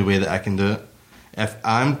the only way that I can do it. If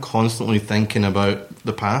I'm constantly thinking about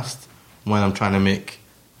the past when I'm trying to make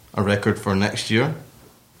a record for next year,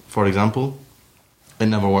 for example, it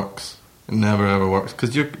never works. It never ever works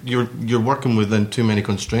because you're working within too many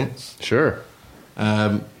constraints. Sure.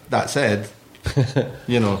 That said,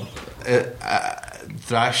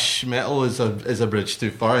 thrash metal is a bridge too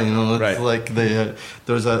far. It's like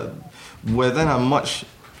there's within a much.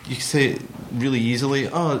 You can say really easily,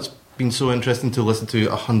 it's been so interesting to listen to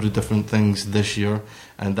 100 different things this year,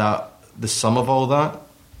 and that the sum of all that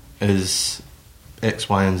is X,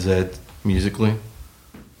 Y, and Z musically.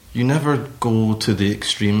 You never go to the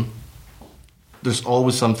extreme. There's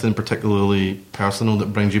always something particularly personal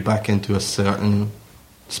that brings you back into a certain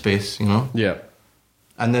space, Yeah.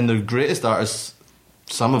 And then the greatest artists,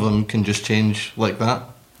 some of them can just change like that.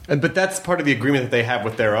 But that's part of the agreement that they have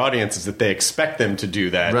with their audience is that they expect them to do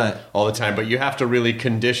that all the time. But you have to really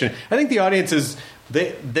condition. I think the audience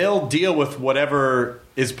they'll deal with whatever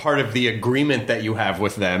is part of the agreement that you have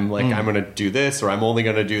with them. Like, I'm going to do this or I'm only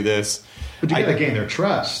going to do this. But you got to gain their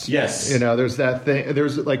trust. Yes. There's that thing.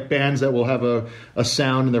 There's like bands that will have a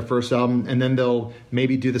sound in their first album, and then they'll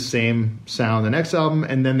maybe do the same sound the next album,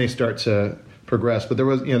 and then they start to progress. But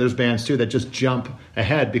there's bands too that just jump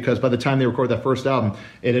ahead because by the time they record that first album,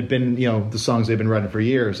 it had been the songs they've been writing for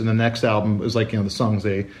years, and the next album was like the songs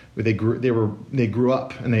they grew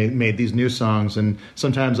up and they made these new songs. And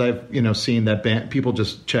sometimes I've seen that band people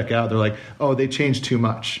just check out. They're like, oh, they changed too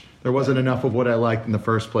much. There wasn't enough of what I liked in the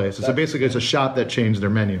first place. So basically, it's a shop that changed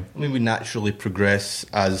their menu. I mean, we naturally progress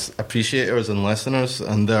as appreciators and listeners,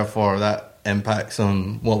 and therefore that impacts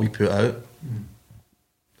on what we put out.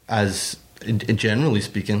 As generally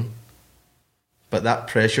speaking, but that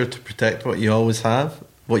pressure to protect what you always have,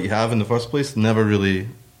 what you have in the first place, never really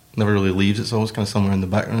leaves. It's always kind of somewhere in the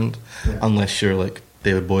background, unless you're like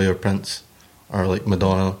David Bowie or Prince or like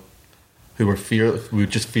Madonna, who would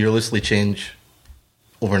just fearlessly change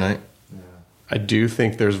overnight. I do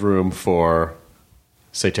think there's room for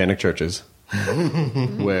satanic churches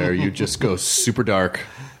where you just go super dark,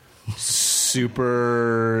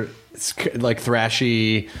 super like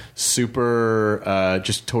thrashy, super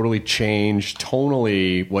just totally change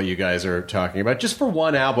tonally what you guys are talking about just for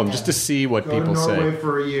one album, just to see what people say. Norway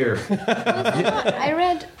for a year. I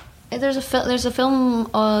read there's a film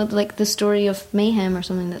like the story of Mayhem or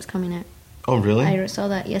something that's coming out. Oh really? I saw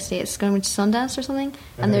that yesterday. It's going to Sundance or something,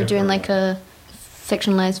 and they're doing like a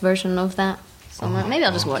fictionalized version of that. So maybe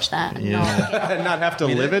I'll just watch that and not have to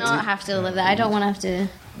live it. Not have to live that. I don't want to have to.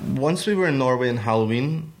 Once we were in Norway in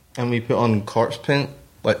Halloween and we put on corpse paint,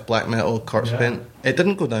 like black metal corpse paint, it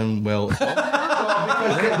didn't go down well at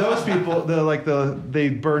all. Because those people, they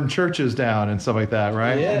burn churches down and stuff like that,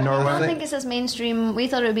 right? Yeah. In Norway. I don't think it's as mainstream. We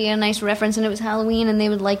thought it would be a nice reference, and it was Halloween, and they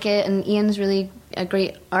would like it. And Ian's really a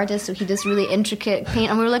great artist, so he does really intricate paint,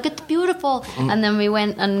 and we were like, it's beautiful. And then we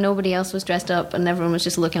went, and nobody else was dressed up, and everyone was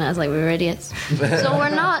just looking at us like we were idiots. So we're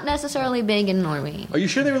not necessarily big in Norway. Are you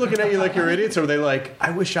sure they were looking at you like you're idiots, or were they like,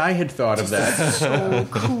 I wish I had thought of that? So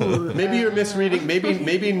cool. Maybe you're misreading.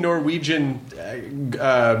 Maybe Norwegian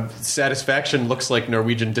satisfaction looks like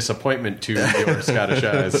Norwegian disappointment to your Scottish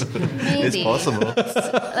eyes. Maybe. It's possible.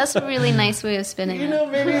 That's a really nice way of spinning it.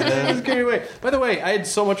 Maybe it's carried away. By the way, I had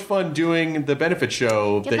so much fun doing the benefit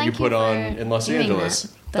show that you put on in Los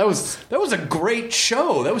Angeles. That was a great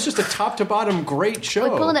show. That was just a top to bottom great show.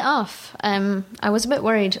 We pulled it off. I was a bit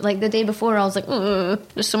worried. Like the day before, I was like,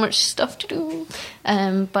 there's so much stuff to do.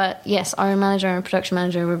 But yes, our manager and production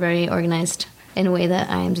manager were very organised in a way that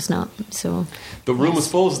I am just not. So the room was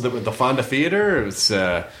full. It was the Fonda Theater. It was.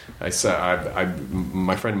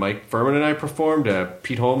 My friend Mike Furman and I performed.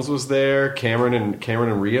 Pete Holmes was there. Cameron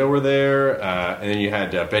and Rio were there. And then you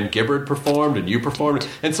had Ben Gibbard performed, and you performed,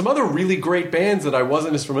 and some other really great bands that I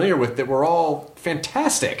wasn't as familiar with that were all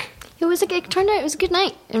fantastic. It turned out it was a good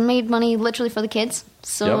night. It made money literally for the kids.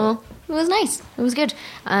 So It was nice. It was good.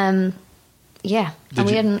 Yeah, and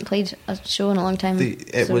we hadn't played a show in a long time.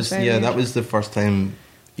 That was the first time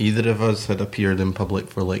either of us had appeared in public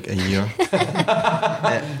for like a year.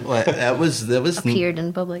 That was appeared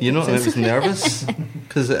in public. You know, I was nervous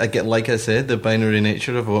because like I said, the binary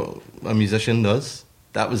nature of what a musician does.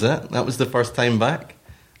 That was it. That was the first time back.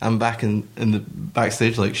 I'm back in the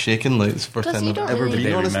backstage, like shaking, like it's the first time I've ever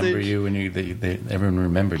been on a stage. They remember you when everyone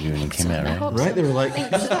remembered you when you came out, right? Right? They were like,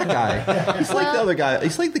 "Who's that guy? He's like the other guy.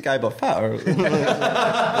 He's like the guy but fatter." And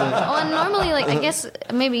normally, like I guess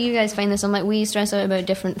maybe you guys find this. I'm like, we stress out about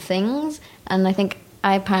different things, and I think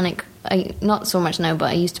I panic. Not so much now, but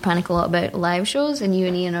I used to panic a lot about live shows. And you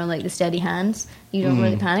and Ian are like the steady hands. You don't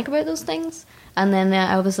really panic about those things. And then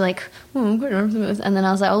I was like, and then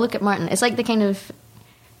I was like, I'll look at Martin. It's like the kind of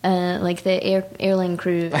like the airline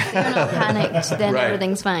crew. If they're not panicked, then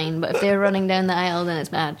everything's fine. But if they're running down the aisle, then it's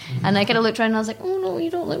bad. And I kind of looked around and I was like, oh no, you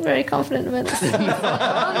don't look very confident about this. Oh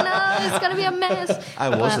no, it's going to be a mess.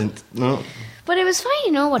 I wasn't. No. But it was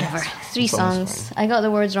fine, whatever. 3 songs. I got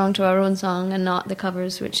the words wrong to our own song and not the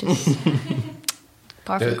covers, which is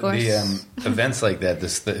par for the course. The events like that,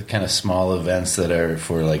 the kind of small events that are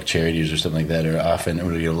for like charities or something like that, are often a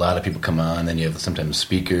lot of people come on. Then you have sometimes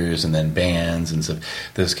speakers and then bands and stuff.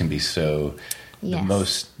 Those can be so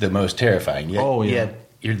the most terrifying. Yet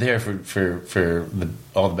you're there for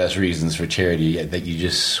all the best reasons for charity. That you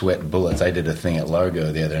just sweat bullets. I did a thing at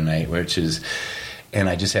Largo the other night, and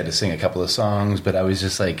I just had to sing a couple of songs, but I was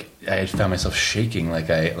just like, I had found myself shaking like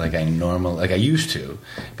I used to,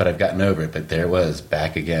 but I've gotten over it. But there it was,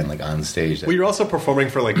 back again, like on stage. Well, you're also performing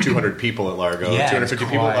for like 200 people at Largo, 250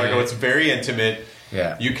 people at Largo. It's very intimate.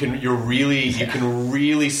 Yeah, you can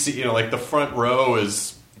really see, like the front row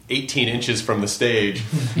is 18 inches from the stage.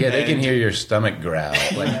 Yeah, they can hear your stomach growl.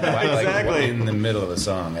 Exactly. Like in the middle of a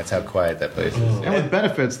song. That's how quiet that place is. And with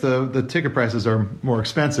benefits, the ticket prices are more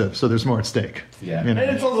expensive, so there's more at stake. Yeah, and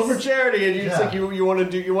it's also for charity, and it's like you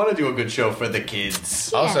want to do a good show for the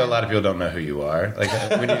kids. Also, a lot of people don't know who you are. Like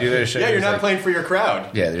when you do their show, you're not playing for your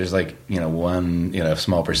crowd. Yeah, there's like one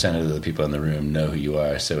small percentage of the people in the room know who you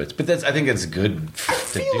are. So I think it's good. I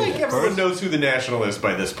feel like everyone knows who the National is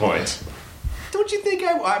by this point. Don't you think?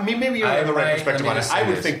 I mean, maybe you have the right perspective on it. I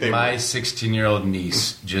would think they would. My 16-year-old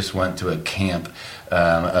niece just went to a camp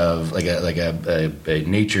of like a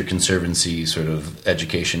nature conservancy sort of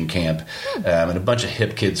education camp, and a bunch of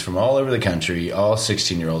hip kids from all over the country, all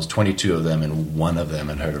 16-year-olds, 22 of them, and one of them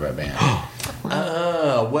had heard of our band.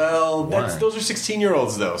 Well, those are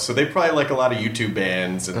 16-year-olds though, so they probably like a lot of YouTube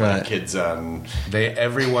bands and like kids on.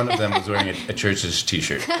 Every one of them was wearing a Church's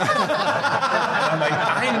T-shirt. And I'm like,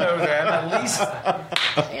 I know that at least.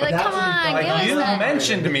 You're like, come on, give us you that.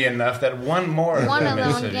 mentioned me enough that one more. One of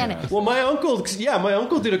them will get it. Well, my uncle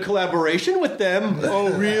did a collaboration with them.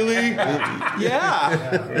 Oh, really?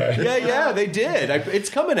 Yeah, they did. It's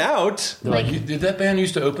coming out. Did that band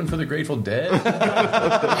used to open for the Grateful Dead?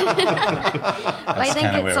 I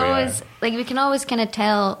think it's always like we can always kind of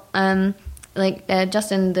tell.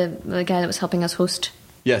 Justin, the guy that was helping us host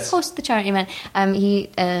Yes. Host the charity event. He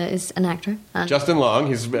is an actor. Justin Long.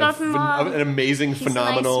 He's Justin Long. an amazing, He's a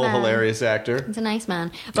phenomenal, nice man. hilarious actor. He's a nice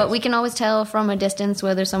man. But we can always tell from a distance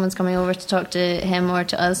whether someone's coming over to talk to him or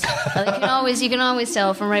to us. You can always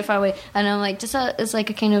tell from right far away. And I'm like, it's like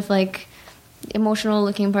a kind of like emotional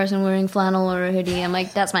looking person wearing flannel or a hoodie. I'm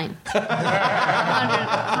like, that's mine. 110%.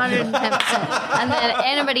 And then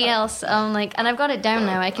anybody else, I'm like, and I've got it down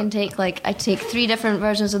now. I take 3 different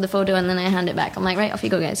versions of the photo and then I hand it back. I'm like, right, off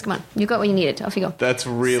you go, guys. Come on, you got what you needed. Off you go. That's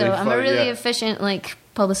really so. fun. I'm a really efficient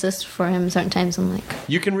publicist for him. Certain times, I'm like,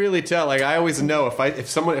 you can really tell. Like I always know if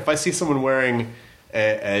I see someone wearing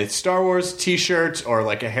a Star Wars T-shirt or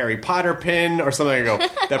like a Harry Potter pin or something, I go,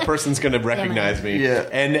 that person's going to recognize me. Yeah.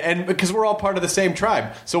 And because we're all part of the same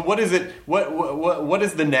tribe. So what is it? What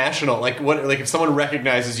is the national like? What like if someone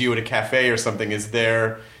recognizes you at a cafe or something? Is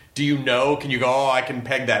there? Do you know? Can you go? Oh, I can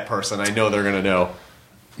peg that person. I know they're going to know.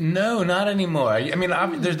 No, not anymore. I mean,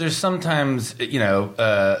 there's sometimes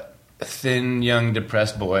thin, young,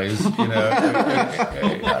 depressed boys, are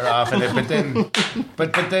often.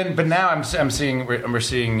 But now we're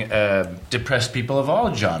seeing depressed people of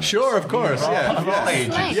all genres. Sure, of course, of all ages.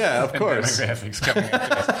 Nice. Yeah, of course. Demographics coming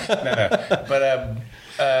up. No.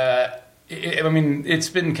 But I mean, it's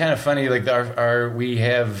been kind of funny. Like we've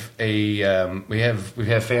had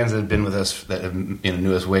fans that have been with us that have,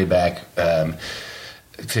 knew us way back.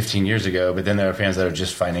 15 years ago, but then there are fans that are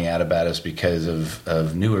just finding out about us because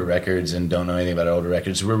of newer records and don't know anything about older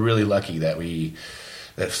records. We're really lucky that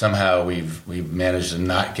somehow we've managed to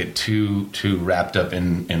not get too wrapped up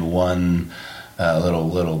in one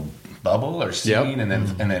little bubble or scene, and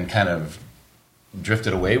then kind of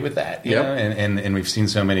drifted away with that. You know? And we've seen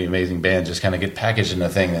so many amazing bands just kind of get packaged in a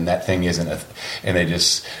thing, and that thing isn't and they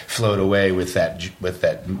just float away with that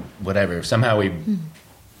whatever. Somehow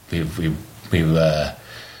we've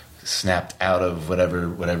snapped out of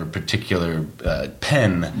whatever particular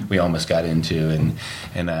pen we almost got into,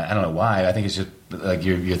 and I don't know why. I think it's just like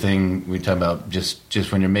your thing. We talk about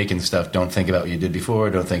just when you're making stuff, don't think about what you did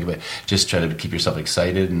before. Don't think about. Just try to keep yourself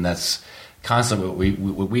excited, and that's constantly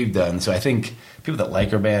what we've done. So I think people that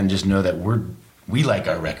like our band just know that we like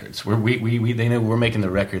our records. They know we're making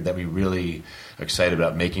the record that we really are excited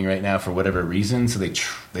about making right now for whatever reason. So they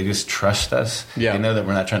just trust us. Yeah. They know that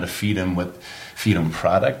we're not trying to feed them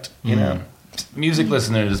product. You know, music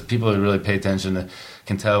listeners, people who really pay attention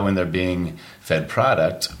can tell when they're being fed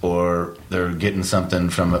product or they're getting something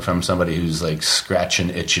from somebody who's like scratching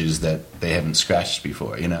itches that they haven't scratched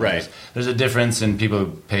before. You know, right? There's a difference in people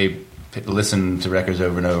who listen to records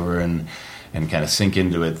over and over and kind of sink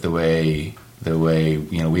into it the way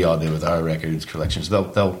we all did with our records collections.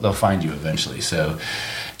 They'll find you eventually. So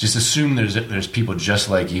just assume there's people just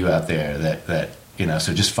like you out there that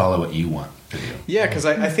so just follow what you want to do. Yeah, because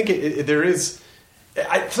I think there is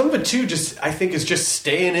some of it too. I think is just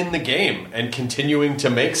staying in the game and continuing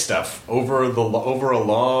to make stuff over a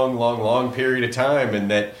long period of time,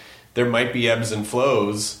 and that there might be ebbs and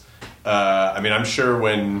flows. I mean, I'm sure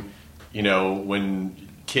when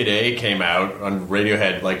Kid A came out on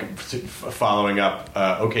Radiohead, like following up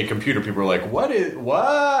OK Computer, people were like, what?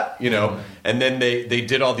 And then they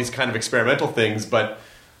did all these kind of experimental things, but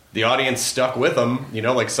the audience stuck with them,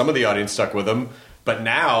 like some of the audience stuck with them. But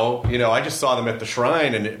now, I just saw them at the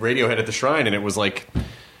Shrine and Radiohead at the Shrine, and it was like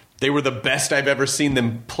they were the best I've ever seen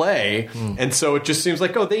them play. And so it just seems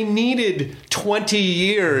like, they needed 20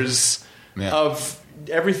 years of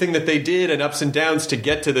everything that they did and ups and downs to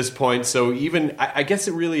get to this point. So even I guess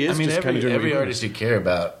it really is. I mean, just every artist you care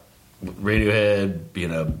about, Radiohead,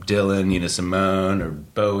 Dylan, Simone or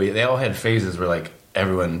Bowie, they all had phases where like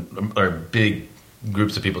everyone or big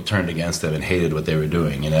groups of people turned against them and hated what they were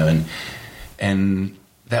doing, and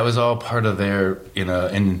that was all part of their,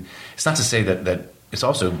 and it's not to say that it's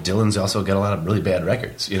also Dylan's also got a lot of really bad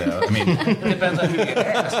records, I mean, it depends on who you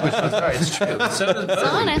ask. Which I'm sorry, it's true. So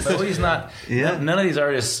does Bowie. Bowie's not. Yeah. None of these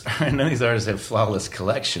artists have flawless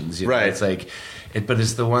collections, right? It's like, but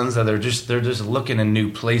it's the ones that they're just looking in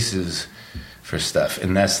new places for stuff,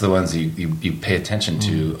 and that's the ones you pay attention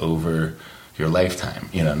to over your lifetime,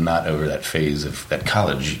 not over that phase of that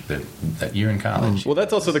college, that year in college. Well,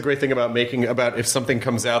 that's also the great thing about if something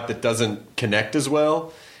comes out that doesn't connect as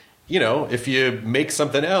well. If you make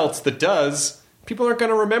something else that does, people aren't going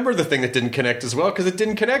to remember the thing that didn't connect as well because it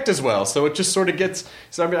didn't connect as well. So it just sort of gets.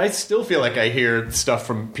 So I mean, I still feel like I hear stuff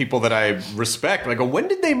from people that I respect. I go, when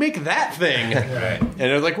did they make that thing? Right. And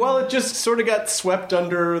they're like, well, it just sort of got swept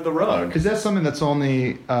under the rug. Is that something that's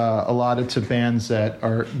only allotted to bands that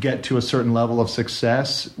get to a certain level of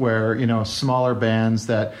success? Where smaller bands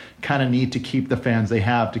that kind of need to keep the fans they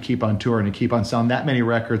have to keep on touring and keep on selling that many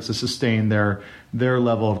records to sustain their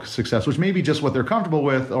level of success, which may be just what they're comfortable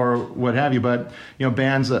with or what have you. But,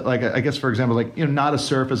 bands that, like, I guess, for example, Nada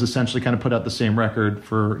Surf has essentially kind of put out the same record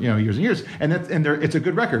for, years and years. And it's a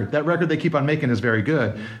good record. That record they keep on making is very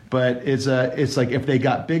good. But it's like if they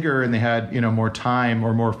got bigger and they had, more time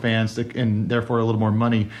or more fans and therefore a little more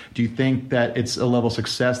money, do you think that it's a level of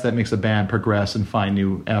success that makes a band progress and find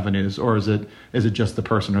new avenues? Or is it just the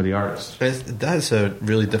person or the artist? That's a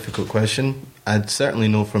really difficult question. I'd certainly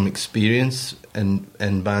know from experience in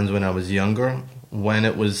bands when I was younger, when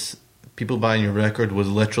it was people buying your record was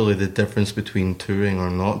literally the difference between touring or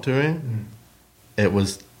not touring.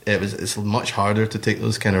 It's much harder to take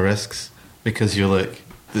those kind of risks because you're like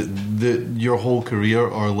your whole career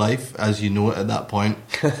or life as you know it at that point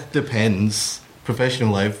depends,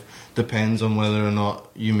 professional life depends on whether or not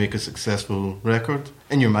you make a successful record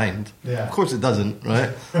in your mind. Yeah. Of course it doesn't,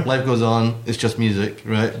 right? Life goes on, it's just music,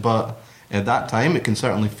 right? But at that time it can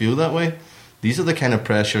certainly feel that way. These are the kind of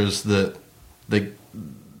pressures that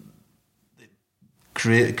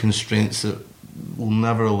create constraints that will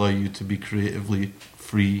never allow you to be creatively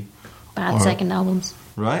free. Bad second albums.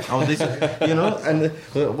 Right? Oh, and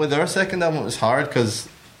with our second album it was hard because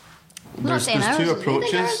there's two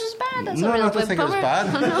approaches. You think ours was bad? That's No, a real I don't think it was bad.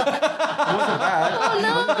 It wasn't bad. Oh, no.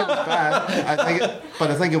 I don't think it was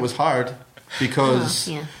bad. I think it was hard because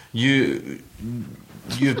you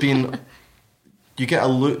get a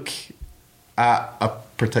look at a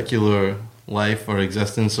particular life or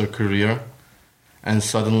existence or career, and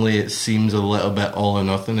suddenly it seems a little bit all or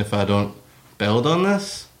nothing if I don't build on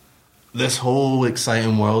this whole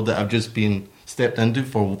exciting world that I've just been stepped into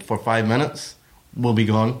for 5 minutes will be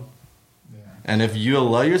gone. Yeah. And if you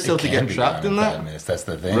allow yourself to get trapped in that, that's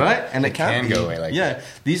the thing, right? And it can go away like that.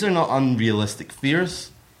 These are not unrealistic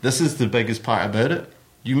fears. This is the biggest part about it.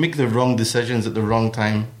 You make the wrong decisions at the wrong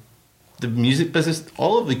time. The music business,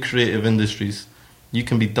 all of the creative industries, you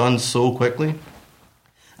can be done so quickly.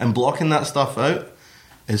 And blocking that stuff out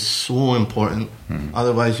is so important.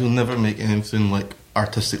 Otherwise, you'll never make anything like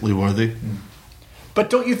artistically worthy.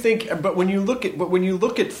 But don't you think? But when you look at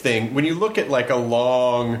like a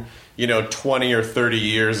long, 20 or 30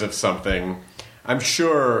 years of something, I'm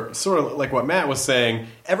sure, sort of like what Matt was saying,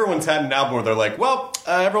 everyone's had an album where they're like, well,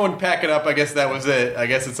 everyone pack it up, I guess that was it, I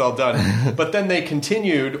guess it's all done. But then they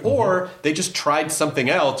continued, or they just tried something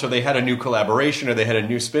else, or they had a new collaboration, or they had a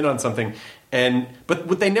new spin on something.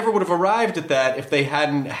 But they never would have arrived at that if they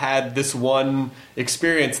hadn't had this one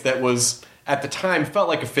experience that was, at the time, felt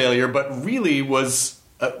like a failure, but really was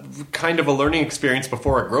kind of a learning experience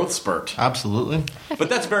before a growth spurt. Absolutely. But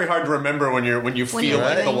that's very hard to remember when you feel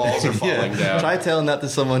like the walls are falling down. Try telling that to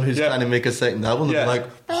someone who's trying to make a second album. They'll be like,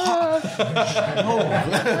 I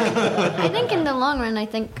think in the long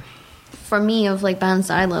run, for me, of like bands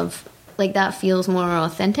that I love, like that feels more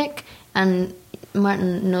authentic. And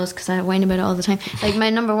Martin knows because I whine about it all the time. Like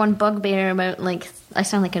my number one bugbear about, like, I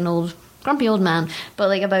sound like an old grumpy old man, but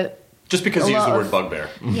like about just because you use the word bugbear.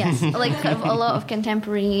 Yes, like a lot of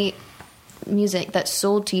contemporary music that's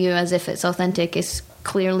sold to you as if it's authentic is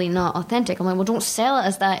clearly not authentic. I'm like, well, don't sell it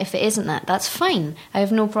as that if it isn't that. That's fine. I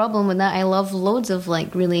have no problem with that. I love loads of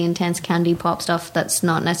like really intense candy pop stuff that's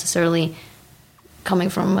not necessarily coming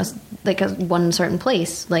from one certain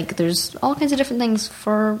place. Like there's all kinds of different things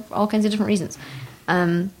for all kinds of different reasons.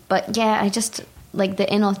 But yeah, I just like the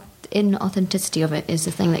inauthenticity of it is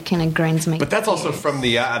the thing that kind of grinds me. But that's also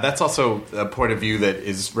that's also a point of view that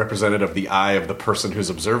is representative of the eye of the person who's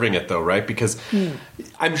observing it, though, right? Because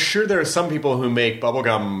I'm sure there are some people who make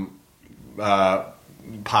bubblegum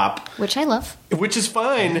pop, which I love, which is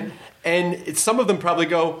fine, and some of them probably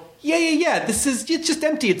go, yeah, it's just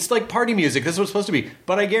empty. It's like party music. This is what it's supposed to be.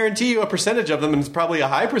 But I guarantee you, a percentage of them, and it's probably a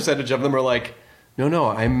high percentage of them, are like, no,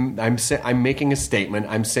 I'm making a statement.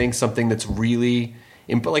 I'm saying something that's really.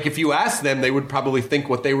 Like if you ask them, they would probably think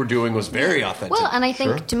what they were doing was very authentic. Well, and I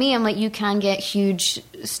think to me, I'm like, you can get huge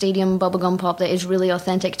stadium bubblegum pop that is really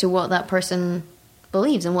authentic to what that person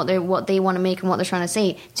believes and what they want to make and what they're trying to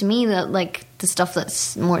say. To me, that like the stuff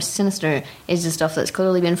that's more sinister is the stuff that's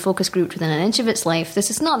clearly been focus grouped within an inch of its life.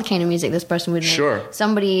 This is not the kind of music this person would make. Sure.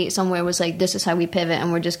 Somebody somewhere was like, this is how we pivot,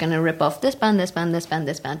 and we're just going to rip off this band, this band, this band,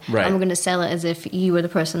 this band, right. And we're going to sell it as if you were the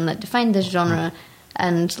person that defined this genre,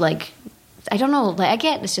 and like. I don't know. Like I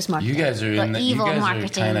get it's just marketing. You guys are evil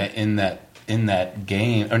marketing. Kind of in that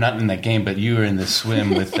game, or not in that game, but you are in the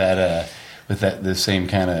swim with that the same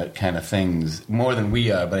kind of things more than we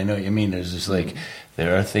are. But I know what you mean. There's just like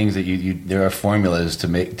there are things that there are formulas to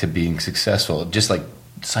being successful, just like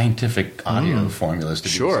scientific audio formulas to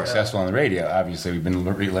be successful on the radio. Obviously, we've been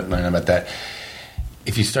learning about that.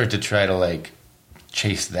 if you start to try to like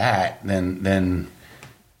chase that, then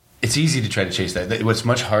it's easy to try to chase that. What's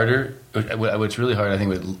much harder, what's really hard, I think,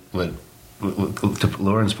 with to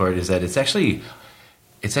Lauren's part is that it's actually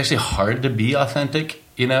hard to be authentic.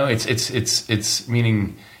 You know, it's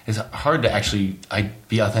meaning it's hard to actually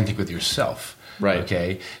be authentic with yourself. Right.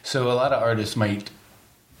 Okay. So a lot of artists might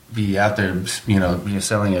be out there, you know,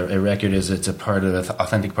 selling a record as it's a part of an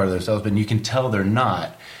authentic part of themselves, but you can tell they're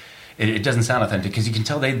not. It doesn't sound authentic because you can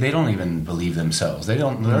tell they don't even believe themselves. They're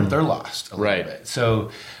lost a little bit. So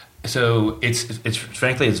it's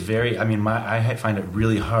frankly it's very. I mean, I find it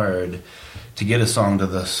really hard to get a song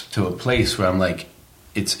to a place where I'm like,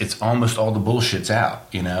 it's almost all the bullshit's out,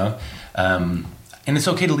 you know. And it's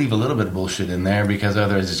okay to leave a little bit of bullshit in there because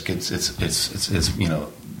otherwise it's you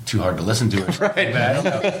know, too hard to listen to it. Right.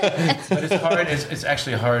 But it's hard. It's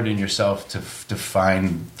actually hard in yourself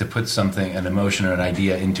to put something, an emotion or an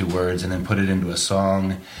idea into words and then put it into a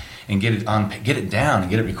song and get it down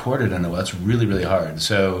and get it recorded. And that's really, really hard.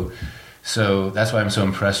 So that's why I'm so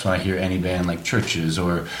impressed when I hear any band like Churches,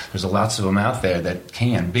 or there's lots of them out there that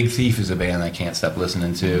can. Big Thief is a band I can't stop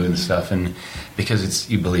listening to and stuff, and because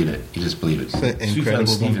you believe it, you just believe it. Sufjan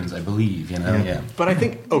Stevens, I believe, you know. Yeah. But I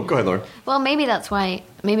think. Oh, go ahead, Lauren. Well, maybe that's why.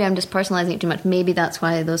 Maybe I'm just personalizing it too much. Maybe that's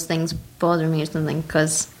why those things bother me or something.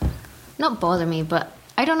 Because not bother me, but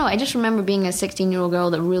I don't know. I just remember being a 16-year-old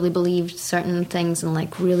girl that really believed certain things and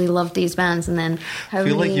like really loved these bands, and then I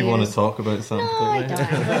feel like you want to talk about something. No, I don't.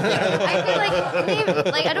 I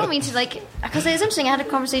feel like I don't mean to, like, because it's interesting. I had a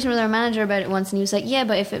conversation with our manager about it once, and he was like, "Yeah,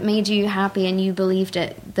 but if it made you happy and you believed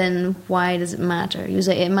it, then why does it matter?" He was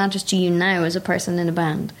like, "It matters to you now as a person in a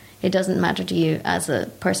band. It doesn't matter to you as a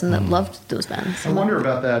person that loved those bands." I wonder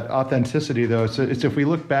about that authenticity, though. So it's if we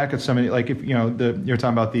look back at somebody, like, if you know, you're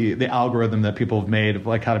talking about the algorithm that people have made of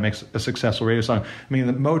like how to make a successful radio song. I mean,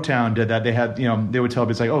 the Motown did that. They had, you know, they would tell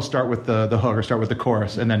people, it's like, oh, start with the hook or start with the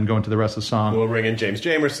chorus and then go into the rest of the song. We'll bring in James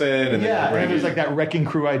Jamerson. And and there's like that Wrecking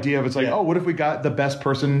Crew idea of it's like, oh, what if we got the best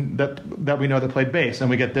person that we know that played bass,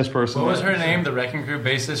 and we get this person. What was her name? The Wrecking Crew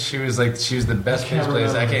bassist. She was the best bass player,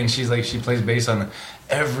 and she's like, she plays bass on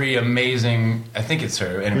every amazing. I think it's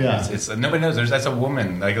her, and it's nobody knows. That's a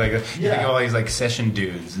woman. Like you think of all these like session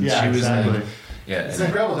dudes, and she was exactly. It's an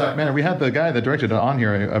incredible documentary. We had the guy that directed it on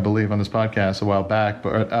here, I believe, on this podcast a while back.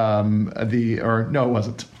 But no, it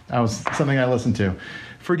wasn't. That was something I listened to.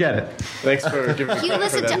 Forget it. Thanks for giving me You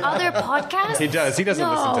listen to other podcasts? He does. He doesn't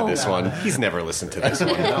listen to this one. He's never listened to this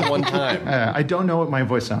one. Not one time. I don't know what my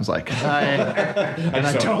voice sounds like. I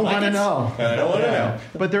don't want to know. I don't want to know.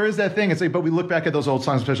 But there is that thing. It's like, but we look back at those old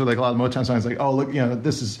songs, especially like a lot of Motown songs, like, oh, look, you know,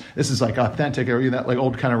 this is like authentic, or that like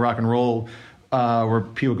old kind of rock and roll. Where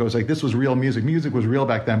people goes like, this was real music. Music was real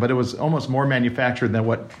back then, but it was almost more manufactured than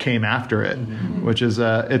what came after it, which is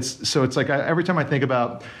it's like every time I think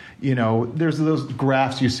about, you know, there's those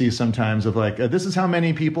graphs you see sometimes of like, this is how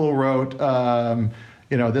many people wrote,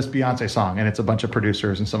 you know, this Beyonce song, and it's a bunch of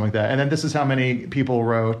producers and stuff like that. And then this is how many people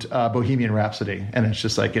wrote Bohemian Rhapsody, and it's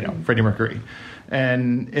just like, you know, Freddie Mercury.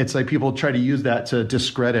 And it's like people try to use that to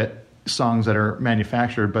discredit songs that are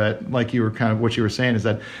manufactured, but like you were kind of what you were saying is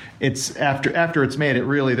that it's after it's made, it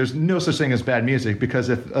really, there's no such thing as bad music, because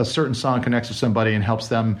if a certain song connects with somebody and helps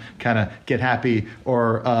them kind of get happy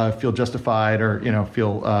or feel justified or, you know,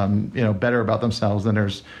 feel you know, better about themselves, then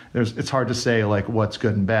there's it's hard to say like what's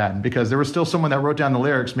good and bad, because there was still someone that wrote down the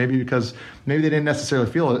lyrics, maybe they didn't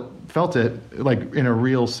necessarily felt it like in a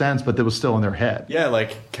real sense, but it was still in their head. Yeah,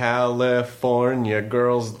 like California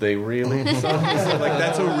girls, they really like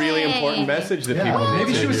that's a really important message that people need.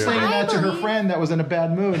 Maybe she was saying that to her friend that was in a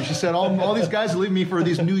bad mood, and she said, all these guys are leaving me for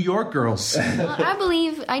these New York girls. Well,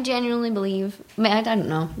 I genuinely believe, I don't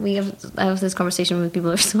know, I have this conversation with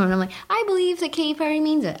people or something, and I'm like, I believe that Katy Perry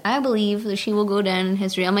means it. I believe that she will go down in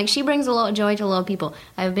history. I'm like, she brings a lot of joy to a lot of people.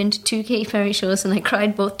 I've been to 2 Katy Perry shows and I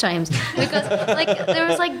cried both times, because like there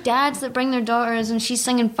was like dads that bring their daughters and she's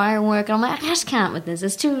singing Firework, and I'm like, I just can't with this.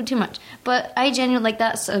 It's too much. But I genuinely, like,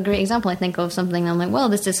 that's a great example, I think, of something. I'm like, well,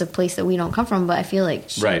 this is a place that we don't come from, but I feel like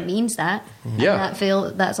she means that. Yeah.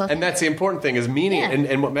 And that's the important thing is meaning. Yeah.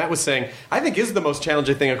 And what Matt was saying, I think, is the most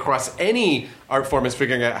challenging thing across any art form, is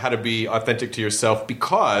figuring out how to be authentic to yourself,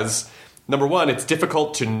 because number one, it's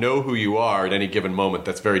difficult to know who you are at any given moment.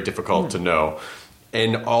 That's very difficult to know.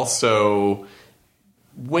 And also,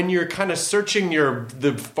 when you're kind of searching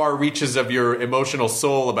the far reaches of your emotional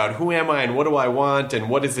soul about who am I and what do I want and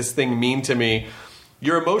what does this thing mean to me,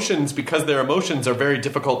 your emotions, because they're emotions, are very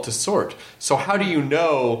difficult to sort. So how do you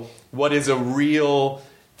know what is a real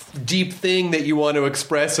deep thing that you want to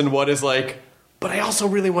express and what is like but I also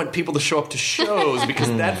really want people to show up to shows because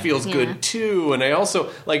that feels good too. And I also,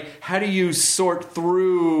 like, how do you sort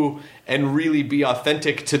through and really be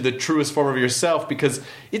authentic to the truest form of yourself? Because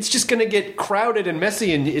it's just going to get crowded and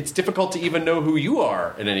messy, and it's difficult to even know who you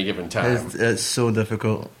are at any given time. It's so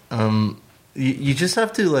difficult. You just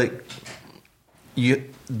have to, like,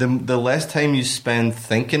 the less time you spend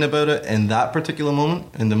thinking about it in that particular moment,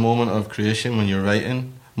 in the moment of creation when you're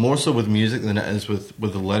writing, more so with music than it is with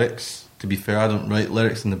the lyrics. To be fair, I don't write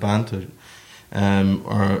lyrics in the band,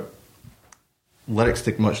 or lyrics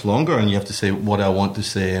take much longer, and you have to say what I want to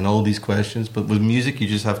say and all these questions. But with music, you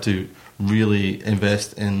just have to really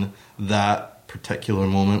invest in that particular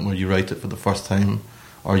moment where you write it for the first time,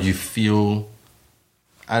 or you feel.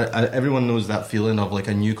 Everyone knows that feeling of like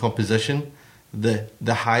a new composition.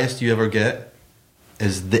 The highest you ever get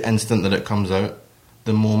is the instant that it comes out,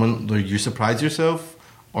 the moment where you surprise yourself.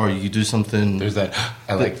 Or you do something. There's that.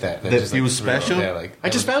 I like that. That feels special. Yeah, like, I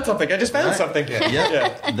just found something.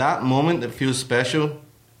 Yeah. That moment that feels special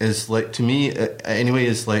is like, to me anyway.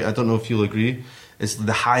 Is like, I don't know if you'll agree. It's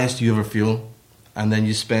the highest you ever feel, and then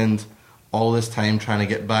you spend all this time trying to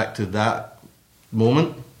get back to that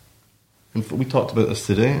moment. And we talked about this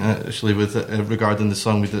today, actually, with regarding the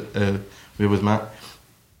song we did with Matt.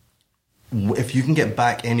 If you can get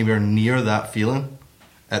back anywhere near that feeling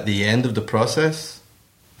at the end of the process,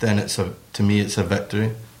 then to me it's a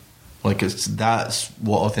victory. Like, that's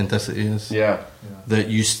what authenticity is. Yeah. That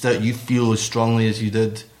you feel as strongly as you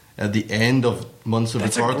did at the end of months of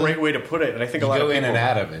recording. That's a great way to put it, and I think a lot of people go in and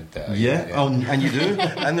out of it, though. Yeah. Oh, and you do.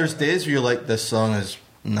 And there's days where you're like, this song is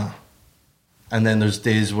nah, and then there's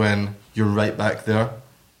days when you're right back there.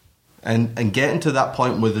 And getting to that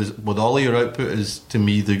point with all of your output is, to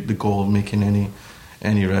me, the goal of making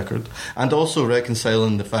any record, and also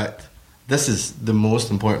reconciling the fact. This is the most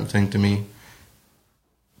important thing to me.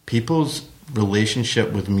 People's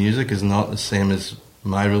relationship with music is not the same as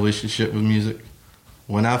my relationship with music.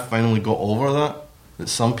 When I finally got over that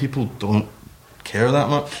some people don't care that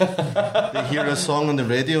much. They hear a song on the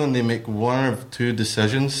radio and they make one or two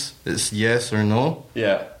decisions. It's yes or no.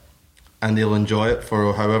 Yeah. And they'll enjoy it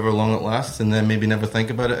for however long it lasts and then maybe never think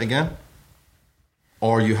about it again.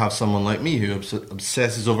 Or you have someone like me who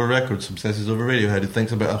obsesses over records, obsesses over Radiohead, who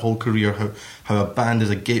thinks about a whole career, how a band is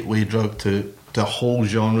a gateway drug to whole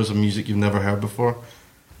genres of music you've never heard before.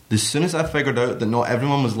 As soon as I figured out that not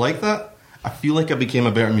everyone was like that, I feel like I became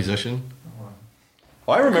a better musician.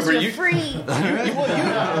 Well, I remember you're free.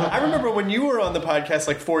 I remember when you were on the podcast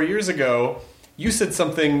like 4 years ago. You said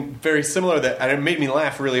something very similar and it made me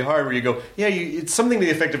laugh really hard. Where you go, yeah, it's something to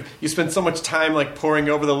the effect of you spend so much time like poring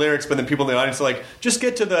over the lyrics, but then people in the audience are like, just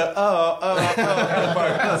get to the part.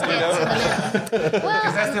 You know?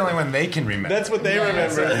 Because that's the only one they can remember. That's what they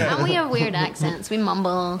remember. And we have weird accents. We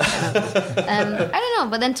mumble. I don't know,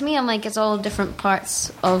 but then to me, I'm like, it's all different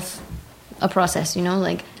parts of a process. You know,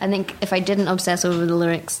 like I think if I didn't obsess over the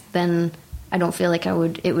lyrics, then I don't feel like it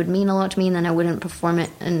would mean a lot to me, and then I wouldn't perform it,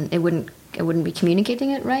 and I wouldn't be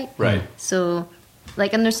communicating it right. Right. So,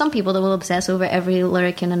 like, and there's some people that will obsess over every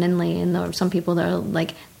lyric in an inlay, and there are some people that are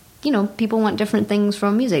like, you know, people want different things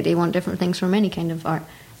from music. They want different things from any kind of art.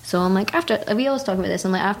 So I'm like, we always talk about this,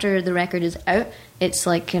 and like after the record is out, it's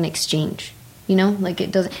like an exchange. You know, like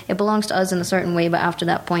it belongs to us in a certain way, but after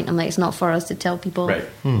that point, I'm like, it's not for us to tell people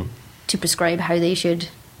to prescribe how they should,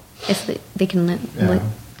 if they can like.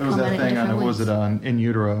 There was that thing on, what was it, on In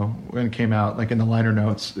Utero, when it came out, like in the liner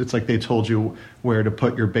notes, it's like they told you where to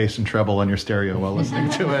put your bass and treble on your stereo while listening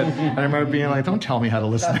to it. And I remember being like, don't tell me how to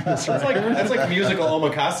listen to this record. That's like musical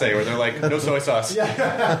omakase, where they're like, no soy sauce.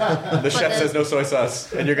 The chef says no soy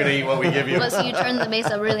sauce, and you're going to eat what we give you. But so you turn the bass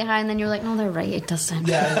up really high, and then you're like, no, they're right, it does sound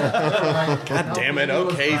good. God damn it,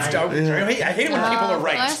 okay. Stop. I hate it when people are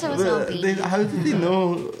right. How did they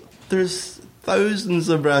know there's thousands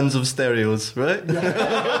of brands of stereos, right? What?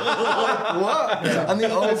 And they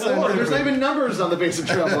all sound different. There's not even numbers on the bass and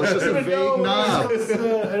treble. It's just a vague knob.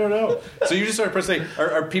 I don't know. So you just started pressing.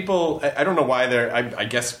 Are people? I don't know why they're. I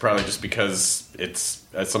guess probably just because it's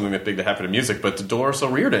something that big to happen in music. But Dolores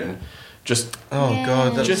O'Riordan, just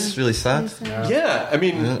God, that's just really sad. Yeah, I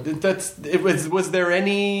mean that's. It was there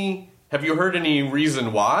any? Have you heard any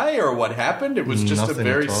reason why or what happened? It was just Nothing a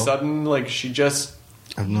very at all. sudden. Like she just.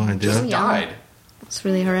 I have no idea. Just died. It's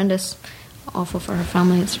really horrendous. Awful for her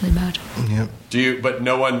family. It's really bad. Yeah. But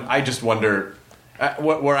no one. I just wonder.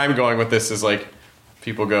 Where I'm going with this is like,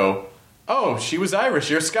 people go, "Oh, she was Irish.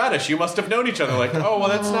 You're Scottish. You must have known each other." Like, oh, well,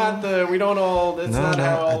 that's not the. We don't all. That's not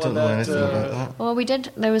how all I don't of know that. anything about that. Well, we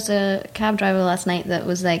did. There was a cab driver last night that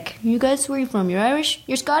was like, "You guys, where are you from? You're Irish?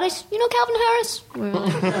 You're Scottish? You know Calvin Harris?" We were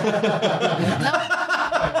like, no.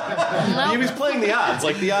 He was playing the odds.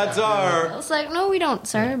 Like, the odds are... I was like, no, we don't,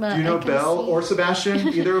 sir. But Do you know Belle or Sebastian?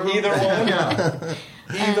 Either of them? Either one. Yeah.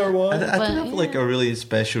 Either one. I do have like a really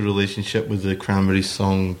special relationship with the Cranberries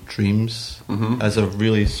song "Dreams" as a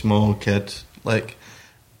really small kid. Like,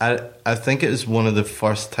 I think it is one of the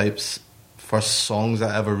first songs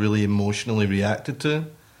I ever really emotionally reacted to.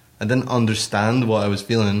 I didn't understand what I was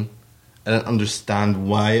feeling. I didn't understand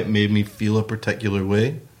why it made me feel a particular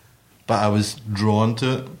way, but I was drawn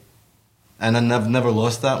to it, and I've never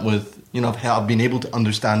lost that. With I've been able to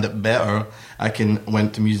understand it better. I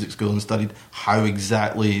went to music school and studied how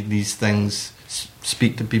exactly these things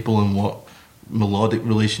speak to people and what melodic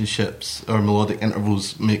relationships or melodic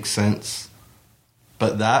intervals make sense.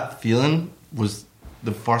 But that feeling was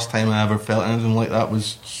the first time I ever felt anything like that.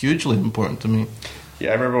 Was hugely important to me. Yeah,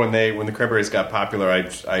 I remember when the Cranberries got popular,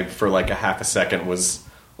 I for like a half a second was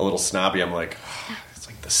a little snobby. I'm like, it's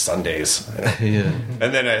like the Sundays. Yeah.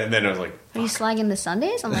 And then I was like, are you slagging the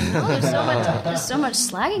Sundays? I'm like, no, there's so much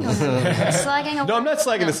slagging on slagging. No, I'm not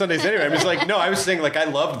slagging the Sundays anyway. I'm just like, no, I was saying like I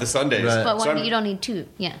loved the Sundays. Right. But you don't need two.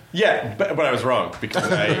 Yeah. Yeah, but I was wrong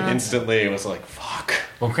because I instantly was like, fuck.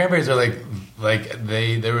 Well, Cranberries are like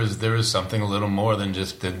there was something a little more than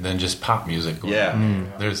just pop music. Yeah.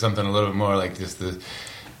 There's something a little bit more like just the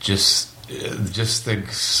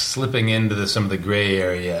slipping into some of the gray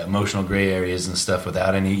area, emotional gray areas and stuff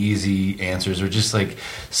without any easy answers, or just like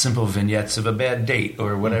simple vignettes of a bad date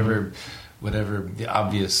or whatever the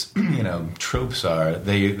obvious tropes are.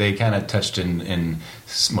 They kind of touched in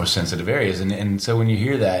more sensitive areas, and so when you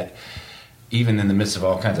hear that, even in the midst of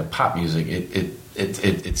all kinds of pop music,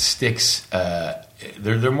 it sticks.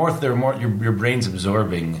 They're more your brain's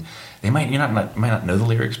absorbing. You might not know the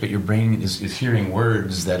lyrics, but your brain is hearing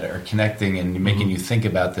words that are connecting and making you think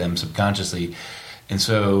about them subconsciously. And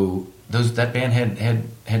so that band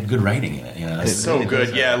had good writing in it. It's so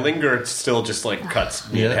good. Yeah, Linger still just like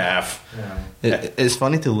cuts me in half. Yeah. It's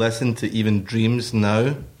funny to listen to even Dreams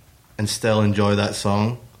now and still enjoy that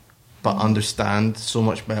song, but understand so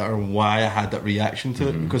much better why I had that reaction to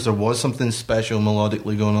it, because there was something special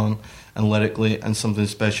melodically going on and lyrically, and something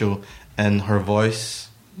special in her voice.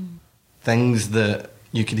 Things that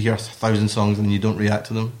you could hear 1,000 songs and you don't react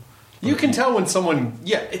to them. You can tell when someone...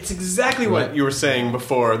 Yeah, it's exactly what you were saying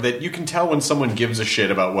before, that you can tell when someone gives a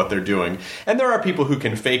shit about what they're doing. And there are people who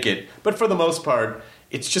can fake it, but for the most part,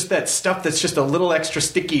 it's just that stuff that's just a little extra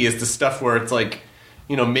sticky is the stuff where it's like,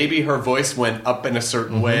 maybe her voice went up in a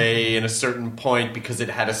certain way in a certain point because it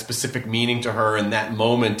had a specific meaning to her in that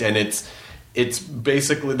moment, and it's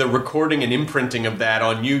basically the recording and imprinting of that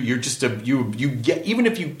on you. You're just you get even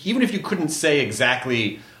if you couldn't say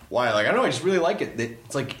exactly why. Like, I don't know, I just really like it.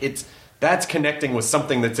 It's like that's connecting with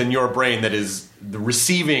something that's in your brain that is the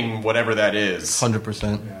receiving whatever that is.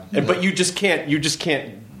 100%. But you just can't.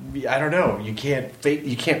 I don't know. You can't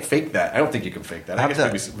fake that. I don't think you can fake that. I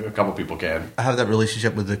guess maybe a couple people can. I have that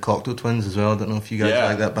relationship with the Cocteau Twins as well. I don't know if you guys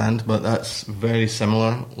like that band, but that's very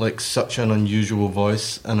similar. Like, such an unusual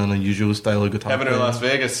voice and an unusual style of guitar Heaven or Las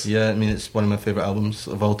Vegas. Yeah, I mean, it's one of my favourite albums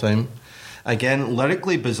of all time. Again,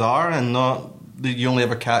 lyrically bizarre, and not... You only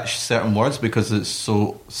ever catch certain words because it's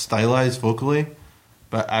so stylized vocally.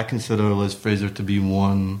 But I consider Liz Fraser to be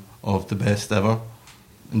one of the best ever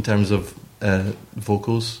in terms of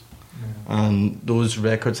vocals. And those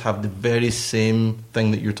records have the very same thing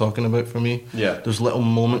that you're talking about for me. Yeah. Those little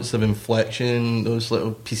moments of inflection, those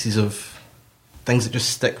little pieces of things that just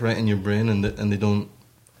stick right in your brain and they don't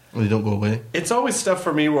go away. It's always stuff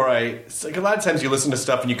for me where it's like a lot of times you listen to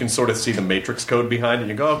stuff and you can sort of see the matrix code behind it.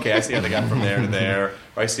 You go, okay, I see how they got from there to there,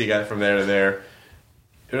 or I see got from there to there.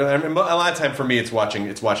 A lot of time for me, it's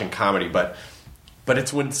watching comedy, but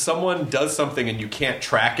it's when someone does something and you can't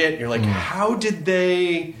track it. You're like, how did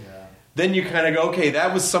they? Yeah. Then you kind of go, okay,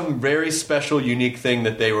 that was some very special, unique thing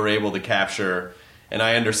that they were able to capture. And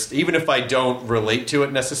I understand, even if I don't relate to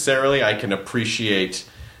it necessarily, I can appreciate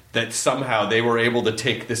that somehow they were able to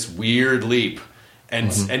take this weird leap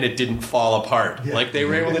and it didn't fall apart. Yeah. Like, they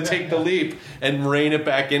were able to take the leap and rein it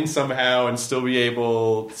back in somehow and still be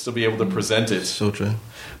able to present it. So true.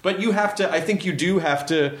 But you have to, I think you do have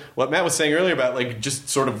to, what Matt was saying earlier about like just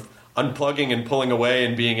sort of unplugging and pulling away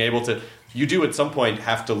and being able to, you do at some point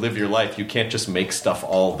have to live your life. You can't just make stuff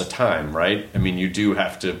all the time, right? I mean, you do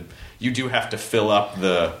have to fill up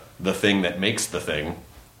the thing that makes the thing.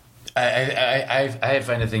 I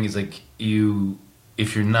find the thing is like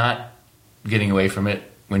if you're not getting away from it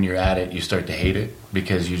when you're at it, you start to hate it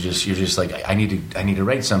because you're just like, I need to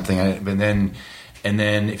write something, and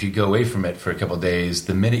then if you go away from it for a couple of days,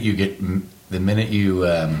 the minute you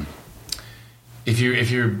if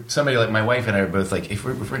you're somebody like my wife and I are both like, if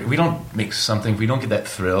we don't make something, if we don't get that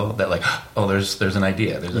thrill, that like, oh, there's an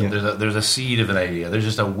idea, there's a seed of an idea, there's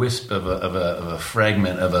just a wisp of a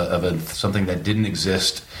fragment of something that didn't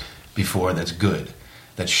exist before, that's good,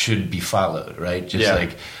 that should be followed, right?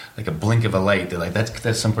 Just like a blink of a light. They're like,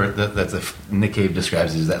 that's some part that Nick Cave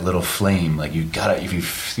describes as that little flame. Like if you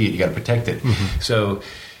see it, you gotta protect it. Mm-hmm. So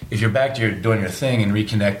if you're back to doing your thing and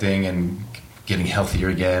reconnecting and getting healthier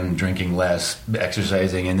again, drinking less,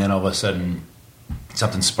 exercising, and then all of a sudden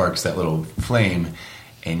something sparks that little flame,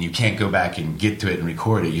 and you can't go back and get to it and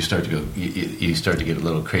record it. You start to get a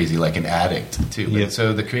little crazy, like an addict too. Yep.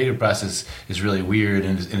 So the creative process is really weird,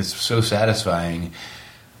 and it's so satisfying.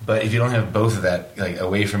 But if you don't have both of that, like,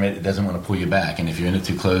 away from it, it doesn't want to pull you back. And if you're in it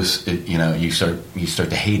too close, you start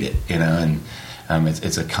to hate it. And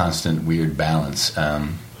it's a constant weird balance.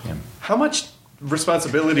 How much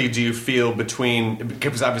responsibility do you feel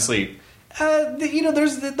because obviously,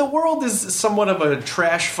 the world is somewhat of a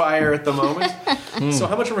trash fire at the moment. So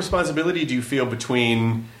how much responsibility do you feel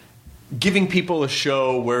between giving people a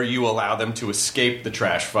show where you allow them to escape the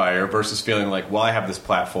trash fire versus feeling like, well, I have this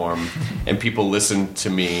platform and people listen to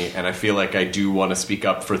me and I feel like I do want to speak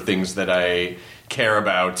up for things that I care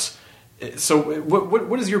about. So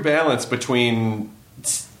what is your balance between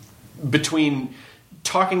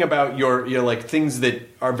talking about your like things that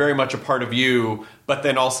are very much a part of you, but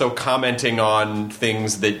then also commenting on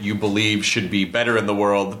things that you believe should be better in the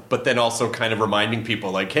world, but then also kind of reminding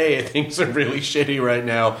people like, hey, things are really shitty right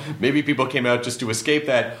now. Maybe people came out just to escape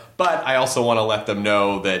that, but I also want to let them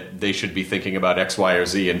know that they should be thinking about X, Y, or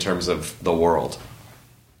Z in terms of the world.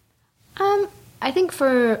 I think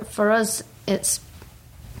for us, it's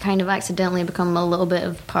kind of accidentally become a little bit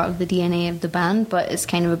of part of the DNA of the band, but it's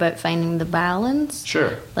kind of about finding the balance.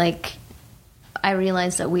 Sure. Like, I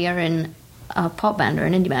realize that we are in a pop band or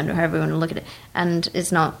an indie band or however you want to look at it, and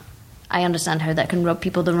it's not, I understand how that can rub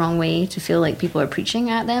people the wrong way to feel like people are preaching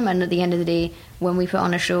at them, and at the end of the day, when we put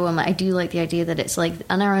on a show, I do like the idea that it's like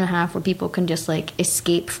an hour and a half where people can just like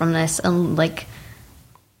escape from this and like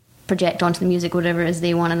project onto the music whatever it is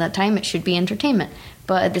they want at that time. It should be entertainment,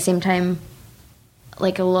 but at the same time,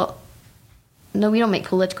 like no, we don't make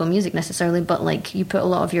political music necessarily, but like you put a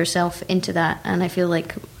lot of yourself into that, and I feel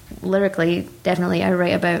like lyrically, definitely I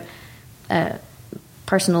write about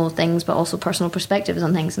personal things, but also personal perspectives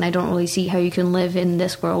on things, and I don't really see how you can live in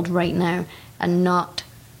this world right now and not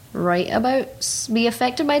write about, be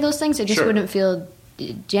affected by those things. It just wouldn't feel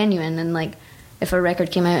genuine, and like if a record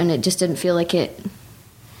came out and it just didn't feel like it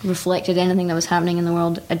reflected anything that was happening in the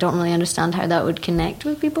world, I don't really understand how that would connect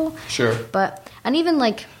with people. Sure. And even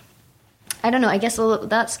like, I don't know, I guess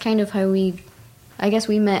that's kind of how we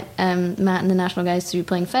met Matt and the National guys through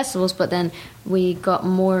playing festivals, but then we got to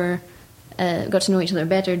know each other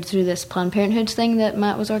better through this Planned Parenthood thing that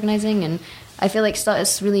Matt was organising, and I feel like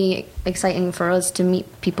it's really exciting for us to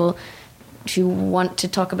meet people who want to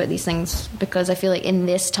talk about these things, because I feel like in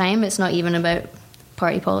this time it's not even about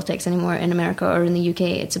party politics anymore in America or in the UK.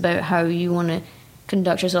 It's about how you want to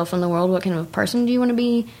conduct yourself in the world, what kind of a person do you want to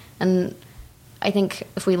be, and I think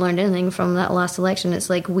if we learned anything from that last election, it's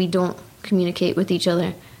like we don't communicate with each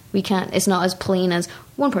other. We can't, it's not as plain as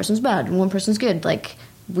one person's bad and one person's good. Like,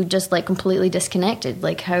 we just like completely disconnected.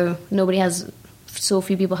 Like how so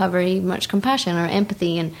few people have very much compassion or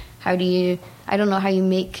empathy, and I don't know how you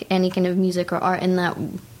make any kind of music or art in that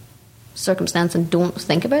circumstance and don't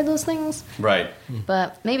think about those things. Right.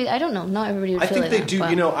 But maybe, I don't know, not everybody would feel like that. I think they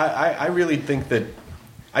do, I really think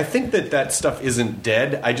that that stuff isn't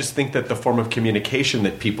dead. I just think that the form of communication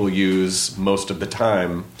that people use most of the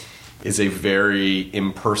time is a very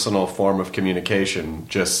impersonal form of communication.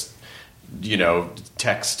 Just,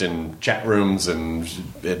 text and chat rooms and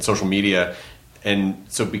social media. And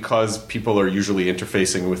so because people are usually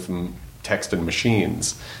interfacing with text and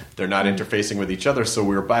machines, they're not interfacing with each other, so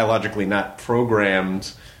we're biologically not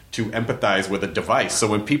programmed to empathize with a device. So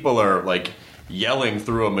when people are like yelling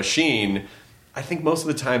through a machine, I think most of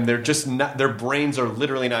the time they're just not, their brains are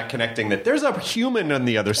literally not connecting that there's a human on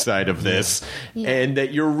the other side of this, and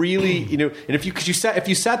that you're really, and if you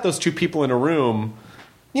sat those two people in a room,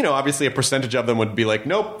 obviously a percentage of them would be like,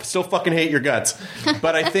 nope, still fucking hate your guts.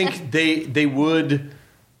 But I think they would,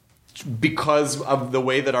 because of the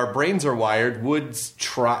way that our brains are wired, would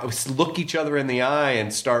look each other in the eye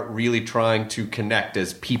and start really trying to connect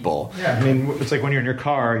as people. Yeah, I mean, it's like when you're in your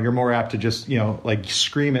car, you're more apt to just, like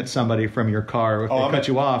scream at somebody from your car if they cut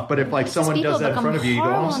you off. But if like someone does that in front of you, you go,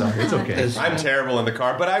 I'm sorry, it's okay. I'm terrible in the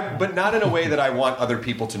car, but not in a way that I want other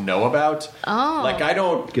people to know about. Oh. Like I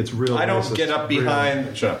don't get up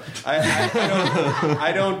behind. Shut up.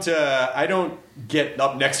 I don't get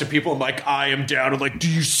up next to people and like, I am down, and like, do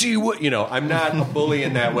you see what, I'm not a bully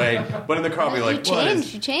in that way, but in the car I'll be like,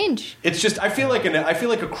 you change. It's just, I feel like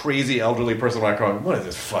a crazy elderly person in my car, what is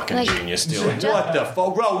this fucking genius doing? What the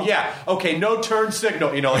fuck? Oh, yeah, okay, no turn signal,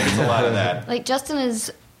 like it's a lot of that. Like, Justin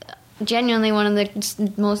is genuinely one of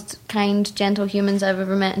the most kind, gentle humans I've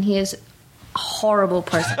ever met, and he is a horrible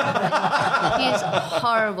person. He is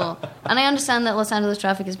horrible. And I understand that Los Angeles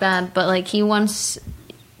traffic is bad, but like he once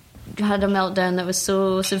had a meltdown that was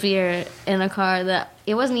so severe in a car that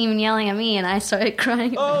he wasn't even yelling at me, and I started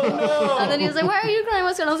crying. Oh, no. And then he was like, why are you crying?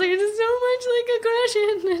 What's going on? I was like, there's so much like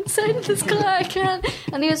aggression inside this car, I can't.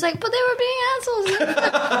 And he was like, but they were being assholes.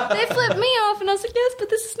 They flipped me off. And I was like, yes, but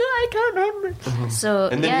this is not, I can't remember. So,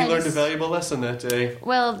 and then he learned a valuable lesson that day.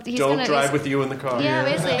 Well, don't drive with you in the car. Yeah,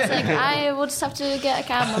 basically, it's like, I will just have to get a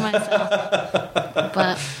cab by myself.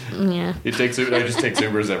 But, yeah. I just take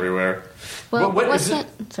Ubers everywhere. Well, what's that?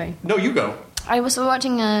 Sorry. No, you go. I was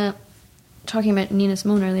watching talking about Nina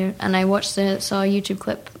Simone earlier, and I saw a YouTube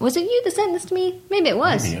clip. Was it you that sent this to me? Maybe it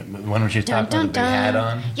was. Maybe. One where she's talking about the big hat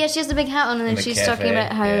on? Yeah, she has the big hat on, and then she's talking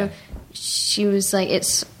about how she was like,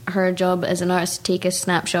 it's her job as an artist to take a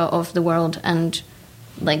snapshot of the world and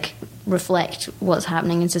like reflect what's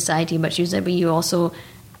happening in society, but she was like, but you also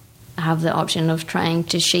have the option of trying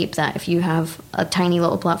to shape that. If you have a tiny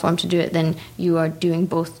little platform to do it, then you are doing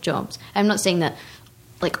both jobs. I'm not saying that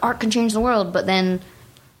like art can change the world, but then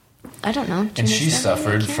I don't know. And she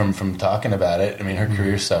suffered from talking about it. I mean, her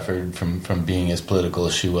career suffered from being as political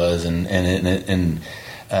as she was,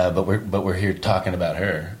 but we're here talking about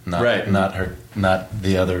her, not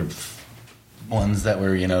the other ones that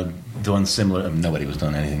were doing similar. Nobody was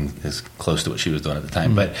doing anything as close to what she was doing at the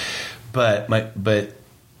time. But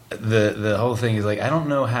the whole thing is like, I don't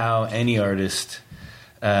know how any artist.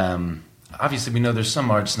 Obviously, we know there's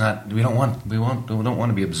some arts we don't want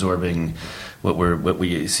to be absorbing what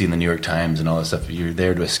we see in the New York Times and all that stuff. You're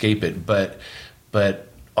there to escape it, but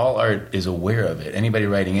all art is aware of it. Anybody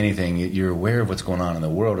writing anything, you're aware of what's going on in the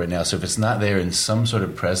world right now. So if it's not there in some sort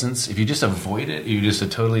of presence, if you just avoid it, you just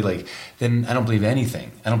totally like, then I don't believe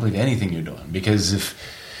anything. I don't believe anything you're doing, because if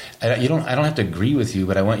I don't have to agree with you,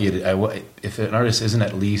 but I want you to. If an artist isn't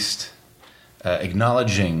at least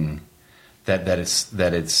acknowledging that it's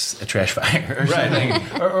a trash fire or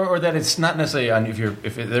something, or that it's not necessarily on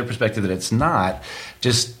if their perspective that it's not,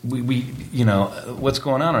 just we what's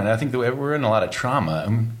going on right now. I think that we're in a lot of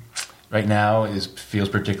trauma right now. Feels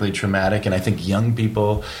particularly traumatic, and I think young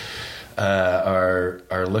people are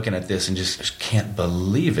looking at this and just can't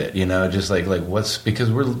believe it. Just like what's,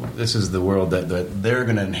 because this is the world that they're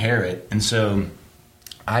going to inherit, and so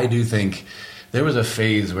I do think there was a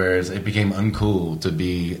phase where it became uncool to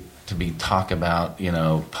talk about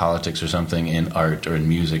politics or something in art or in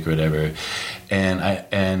music or whatever, and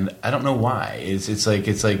I don't know why. It's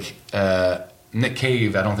like Nick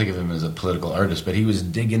Cave. I don't think of him as a political artist, but he was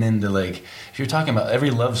digging into, like, if you're talking about every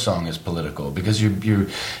love song is political, because if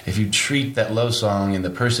you treat that love song and the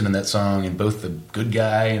person in that song and both the good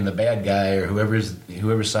guy and the bad guy or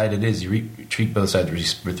whoever side it is, you treat both sides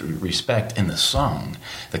with respect in the song,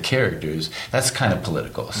 the characters. That's kind of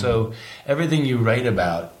political. Mm-hmm. So everything you write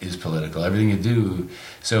about is political. Everything you do.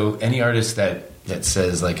 So any artist that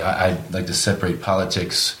says like I'd like to separate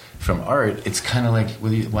politics from art, it's kind of like,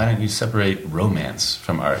 why don't you separate romance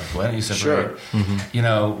from art? Why don't you separate? Sure.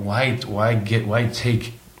 Mm-hmm. Why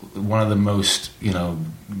take one of the most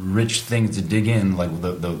rich things to dig in, like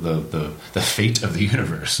the fate of the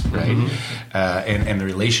universe, right? Mm-hmm. And the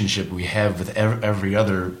relationship we have with every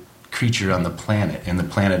other creature on the planet and the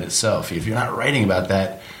planet itself. If you're not writing about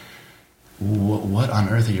that, what on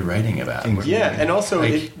earth are you writing about? Yeah, and also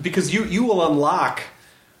because you will unlock.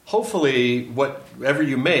 Hopefully, whatever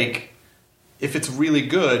you make, if it's really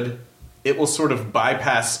good, it will sort of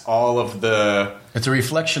bypass all of the... It's a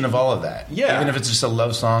reflection of all of that. Yeah. Even if it's just a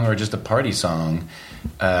love song or just a party song.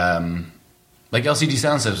 Like LCD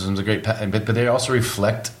Sound System's a great... But they also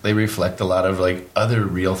reflect a lot of like other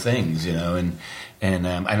real things, and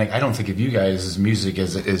I don't think of you guys' music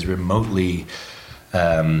as remotely,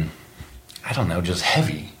 I don't know, just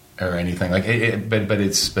heavy or anything like it, but it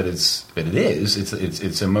is.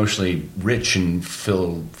 It's emotionally rich and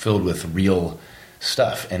filled with real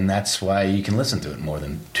stuff, and that's why you can listen to it more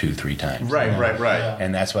than 2-3 times. Right.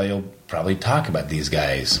 And that's why you'll probably talk about these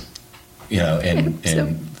guys, in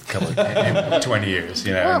a couple in 20 years.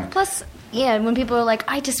 Well, plus, when people are like,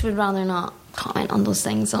 I just would rather not comment on those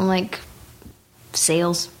things. I'm like,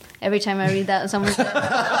 sales. Every time I read that, someone's like,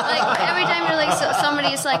 every time you're like,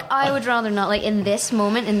 somebody's like, I would rather not, like, in this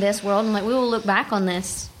moment, in this world, I'm like, we will look back on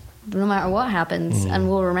this no matter what happens, and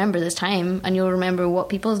we'll remember this time, and you'll remember what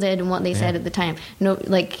people did and what they said at the time. No,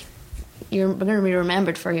 like, you're going to be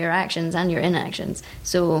remembered for your actions and your inactions.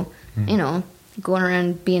 So, you know, going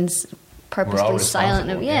around being purposely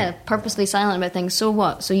silent, purposely silent about things. So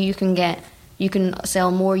what? So you can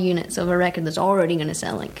sell more units of a record that's already going to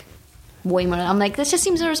sell like way more. I'm like, this just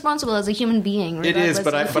seems irresponsible as a human being. It is,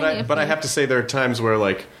 but I have to say there are times where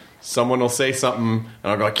like someone will say something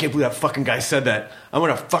and I'll go, I can't believe that fucking guy said that. I'm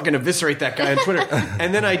going to fucking eviscerate that guy on Twitter.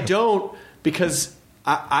 And then I don't, because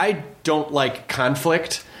I don't like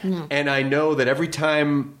conflict. No. And I know that every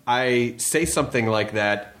time I say something like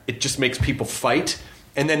that, it just makes people fight.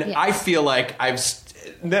 And then I feel like I've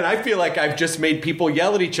just made people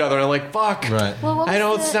yell at each other. And I'm like, fuck. Right. Well,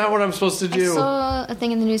 it's not what I'm supposed to do. I saw a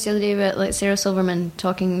thing in the news the other day about like Sarah Silverman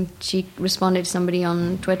talking. She responded to somebody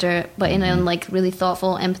on Twitter, but in a like really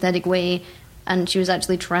thoughtful, empathetic way, and she was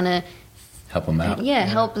actually trying to help them out.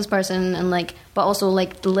 Help this person, and like, but also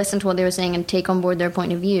like listen to what they were saying and take on board their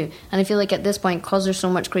point of view. And I feel like at this point, because there's so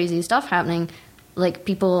much crazy stuff happening, like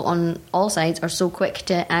people on all sides are so quick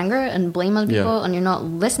to anger and blame other people, and you're not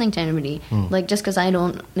listening to anybody. Like, just because I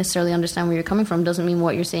don't necessarily understand where you're coming from doesn't mean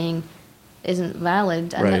what you're saying isn't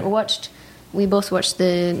valid. And like, we both watched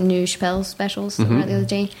the new Chappelle specials the other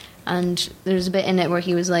day, and there's a bit in it where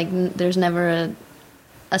he was like, there's never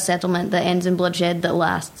a settlement that ends in bloodshed that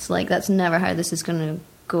lasts. Like, that's never how this is going to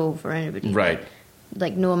go for anybody. Right.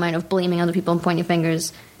 Like, no amount of blaming other people and pointing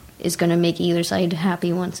fingers is going to make either side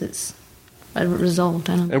happy once it's resolved.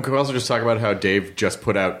 I don't know. And can we also just talk about how Dave just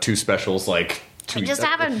put out 2 specials like... It just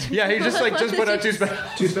happened. Yeah, he just put out 2 specials.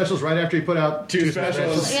 2 specials right after he put out 2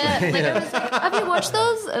 specials. Yeah, like I was like, have you watched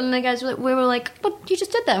those? And the guys were like, we were like, but you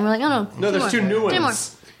just did that. And we're like, oh no. No, there's 2 new ones. 2 more.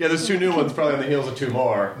 Yeah, there's 2 new ones probably on the heels of 2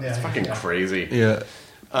 more. Yeah, it's fucking crazy. Yeah.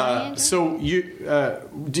 So you, I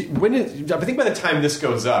think by the time this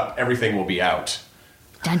goes up, everything will be out.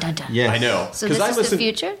 Dun, dun, dun. Yes. I know. So this is the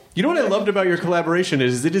future? You know what I loved about your collaboration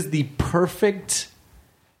is it is the perfect...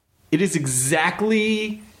 It is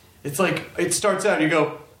exactly... It's like, it starts out and you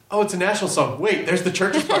go, oh, it's a national song. Wait, there's the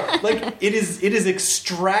church's part. Like, it is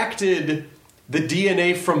extracted the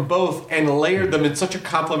DNA from both and layered them in such a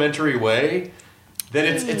complimentary way that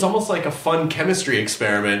it's almost like a fun chemistry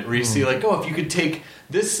experiment where you see like, oh, if you could take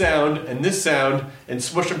this sound and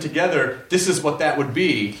smush them together, this is what that would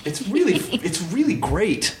be. It's really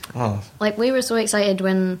great. Oh. Like, we were so excited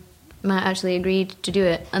when Matt actually agreed to do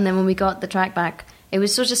it, and then when we got the track back, it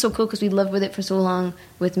was just so cool because we lived with it for so long,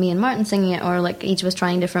 with me and Martin singing it, or like each of us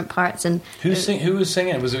trying different parts. And who was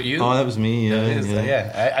singing it? Was it you? Oh, that was me.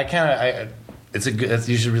 Yeah. I kind of. It's a good.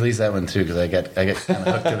 You should release that one too because I get kind of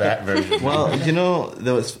hooked to that version. Well, you know,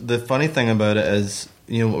 the funny thing about it is,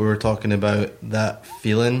 you know, we were talking about that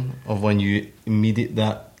feeling of when you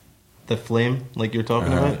the flame, like you're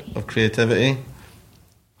talking about, of creativity.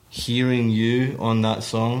 Hearing you on that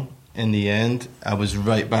song in the end, I was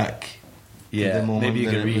right back. Yeah, maybe you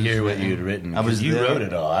could rehear what you'd written. You wrote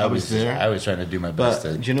it all. I was there. I was trying to do my best.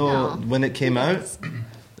 But you know, when it came out,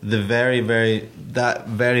 that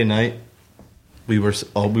very night, we were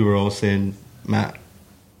all saying,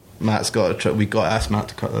 Matt's got to. We got to ask Matt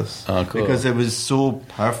to cut this. Oh, cool. Because it was so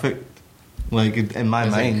perfect. Like in my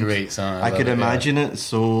mind, a great song. I could imagine it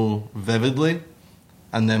so vividly,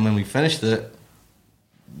 and then when we finished it,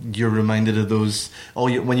 you're reminded of those.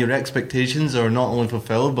 When your expectations are not only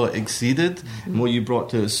fulfilled but exceeded, and what you brought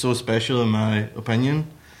to it is so special, in my opinion.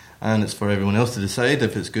 And it's for everyone else to decide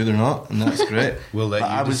if it's good or not, and that's great. We'll let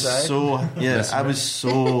you decide. I was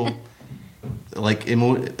so like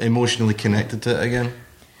emotionally connected to it again.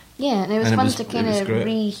 Yeah, and it was fun to kind of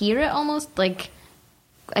rehear it almost. Like,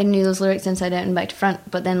 I knew those lyrics inside out and back to front,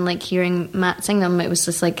 but then like hearing Matt sing them, it was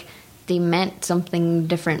just like they meant something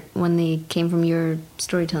different when they came from your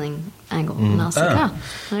storytelling angle. And I was like,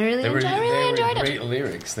 I really enjoyed it. Great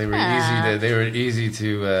lyrics. They were easy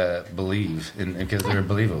to believe because they were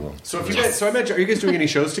believable. So if you guys, are you guys doing any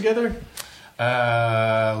shows together?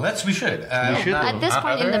 We should. At this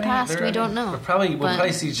point in the past, we don't know. We'll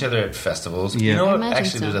probably see each other at festivals. Yeah. You know what?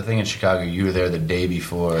 Actually, there's a thing in Chicago. You were there the day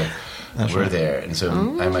before. We're there, and so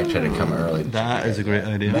I might try to come early. That is a great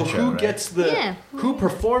idea. Well, who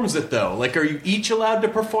performs it though? Like, are you each allowed to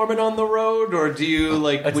perform it on the road, or do you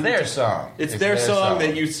like? It's their song. It's their song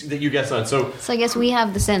that you guess on. So I guess we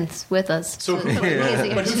have the synths with us. So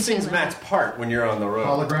but who sings Matt's part when you're on the road?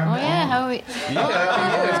 Hologram. Oh yeah, how we? It's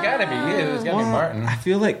got to be you. It's got to be Martin. I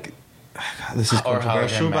feel like this is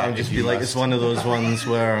controversial, but I'll just be like, it's one of those ones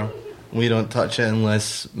where We don't touch it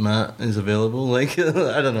unless Matt is available. Like,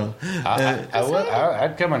 I don't know.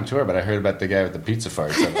 I'd come on tour, but I heard about the guy with the pizza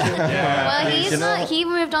farts. Well, he's not. He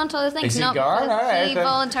moved on to other things. Is he gone? All right, he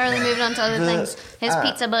voluntarily moved on to other things. His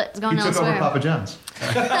pizza butt's gone He took elsewhere. over Papa John's.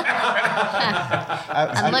 And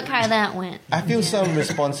look how that went. I feel some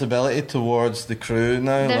responsibility towards the crew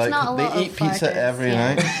now. There's like not a lot they of eat pizza farters, every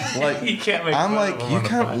yeah. night. Like You can't make I'm fun like, of them you on the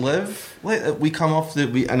can't podcast. live. Like we come off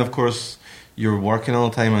and of course you're working all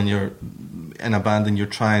the time and you're in a band and you're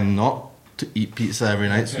trying not to eat pizza every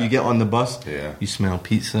night. So you get on the bus, you smell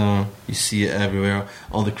pizza, you see it everywhere.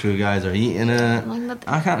 All the crew guys are eating it.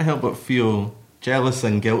 I can't help but feel jealous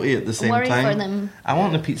and guilty at the same Worry time. for them. I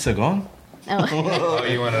want the pizza gone. Oh,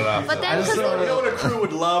 you want it off. But then, You know what a crew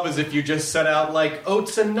would love is if you just set out like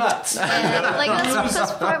oats and nuts. like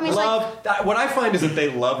that's part of me's like, What I find is that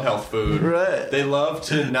they love health food. Right. They love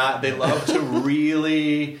to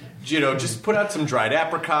really, just put out some dried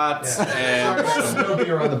apricots and No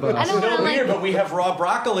beer on the bus. I don't want to beer, but we have raw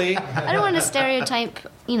broccoli. I don't want to stereotype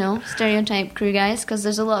crew guys, because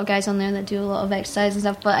there's a lot of guys on there that do a lot of exercise and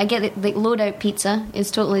stuff. But I get it. Like load-out pizza is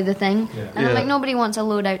totally the thing, and I'm like, nobody wants a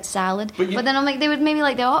load-out salad. But then I'm like, they would maybe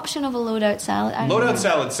like the option of a load-out salad. Load-out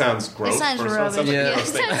salad sounds gross. It sounds First of all, it rubbish.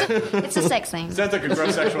 sounds like a gross thing. It's a sex thing. Sounds like a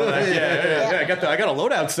gross sexual act. Yeah. I got a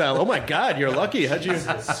load-out salad. Oh my God, you're lucky. How'd you?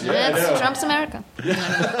 That's Trump's America.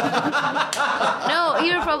 No,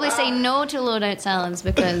 he would probably say no to load-out salads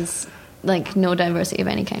because, like, no diversity of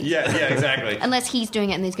any kind. Yeah, exactly. Unless he's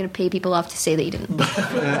doing it and he's going to pay people off to say that he didn't.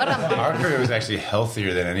 Our crew is actually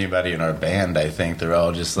healthier than anybody in our band. I think they're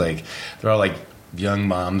all like young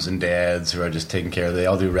moms and dads who are just taking care of. They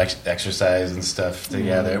all do exercise and stuff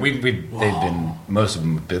together. Most of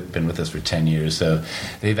them have been with us for 10 years, so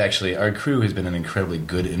our crew has been an incredibly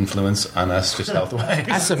good influence on us, just health wise.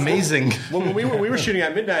 That's amazing. Well, when we were shooting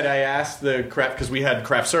at midnight, I asked the craft, because we had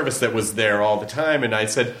craft service that was there all the time, and I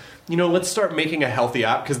said, let's start making a healthy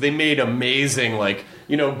op, because they made amazing,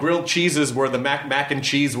 grilled cheeses where the mac and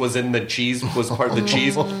cheese was in the cheese, was part of the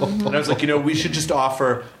cheese. And I was like, we should just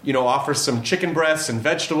offer some chicken breasts and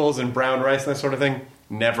vegetables and brown rice and that sort of thing.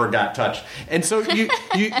 Never got touched. And so you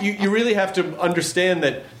really have to understand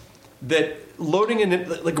that loading in,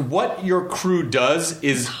 like, what your crew does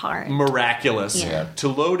is miraculous. Yeah. To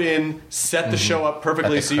load in, set the show up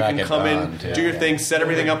perfectly so you can come in, do your thing, set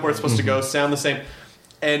everything up where it's supposed to go, sound the same,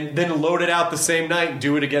 and then load it out the same night and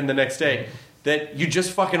do it again the next day. That you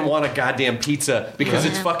just fucking want a goddamn pizza because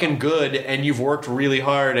it's fucking good and you've worked really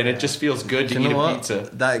hard and it just feels good to eat a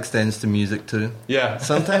pizza. That extends to music too. Yeah.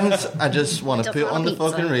 Sometimes I just want to put on the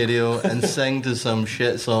fucking radio and sing to some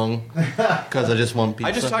shit song because I just want pizza.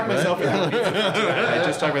 I just talk myself into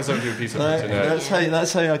a pizza tonight.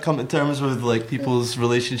 That's how I come to terms with like people's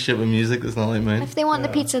relationship with music. That's not like mine. If they want the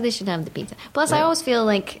pizza, they should have the pizza. Plus, I always feel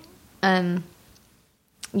like,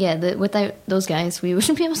 without those guys, we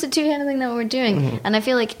wouldn't be able to do anything that we're doing. Mm-hmm. And I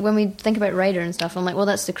feel like when we think about rider and stuff, I'm like, well,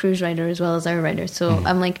 that's the crew's rider as well as our rider. So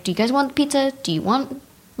I'm like, do you guys want pizza? Do you want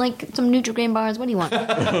like some Nutri-Grain bars? What do you want?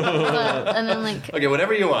 And then like, okay,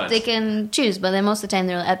 whatever you want. They can choose, but then most of the time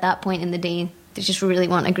they're at that point in the day, they just really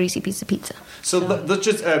want a greasy piece of pizza. So let's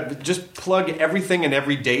just plug everything and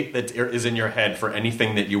every date that is in your head for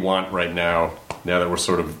anything that you want right now. Now that we're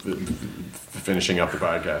sort of finishing up the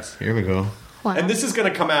podcast, here we go. Wow. And this is going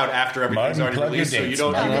to come out after everything's already released, so you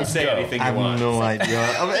can say anything you want. I have no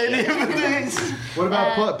idea of any of the things. What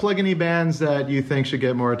about plug any bands that you think should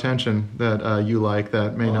get more attention that you like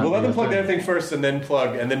that may not? Well, let them plug their thing first, and then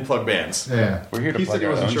plug bands. Yeah, we're here to plug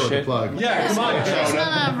our own shit. Yeah, come on, There's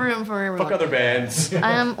not enough room for everyone. Fuck other bands.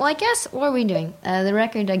 Well, I guess what are we doing? The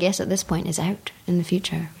record, I guess, at this point is out in the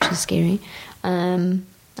future, which is scary. And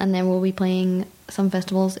then we'll be playing some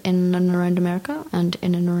festivals in and around America and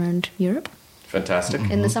in and around Europe. Fantastic.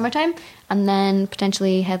 In the summertime, and then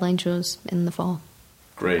potentially headline shows in the fall.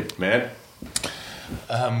 Great, man.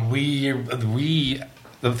 The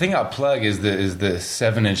thing I'll plug is the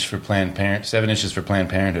 7 inches for Planned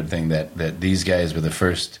Parenthood thing that these guys were the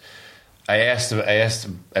first. I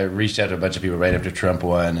reached out to a bunch of people right after Trump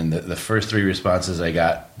won, and the first 3 responses I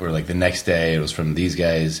got were like the next day. It was from these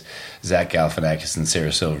guys, Zach Galifianakis and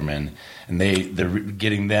Sarah Silverman, and they're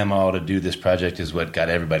getting them all to do this project is what got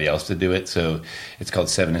everybody else to do it. So it's called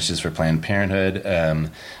 7 Inches for Planned Parenthood.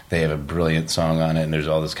 They have a brilliant song on it, and there's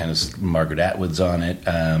all this kind of Margaret Atwood's on it.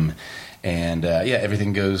 And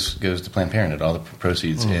everything goes to Planned Parenthood, all the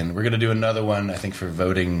proceeds. And we're going to do another one, I think, for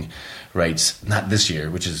voting rights, not this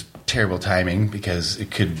year, which is terrible timing because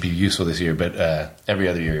it could be useful this year, but every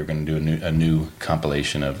other year we're going to do a new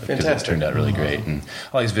compilation of because it turned out really great, and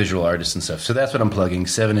all these visual artists and stuff. So that's what I'm plugging,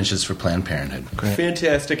 7 Inches for Planned Parenthood. Great.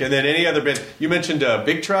 Fantastic. And then any other bit, you mentioned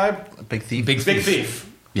Big Tribe? Big Thief. Big Thief.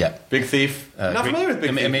 Yeah. Big Thief. Not familiar with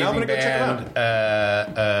Big Thief. Amazing now I'm going to go check it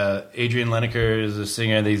out. Adrian Lineker is a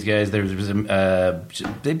singer. These guys, they've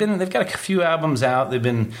got a few albums out.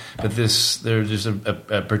 But there's just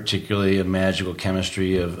a particularly magical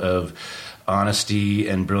chemistry of honesty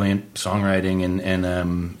and brilliant songwriting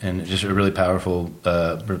and just a really powerful,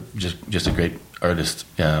 just a great artist.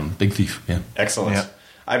 Big Thief. Yeah. Excellent. Yeah.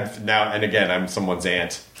 I'm someone's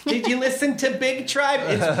aunt. Did you listen to Big Tribe?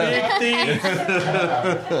 It's Big Thief.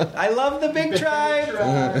 I love the Big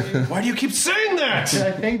Tribe. Why do you keep saying that?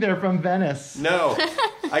 I think they're from Venice. No,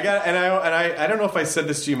 I don't know if I said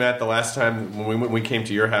this to you, Matt, the last time when we came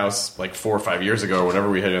to your house like 4 or 5 years ago or whenever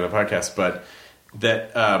we had it on the podcast, but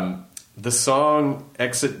that the song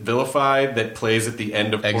 "Exit Vilified" that plays at the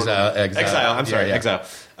end of Exile. I'm sorry, Yeah. Exile.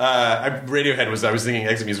 Radiohead I was thinking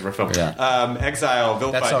exit music for a film. Yeah. Exile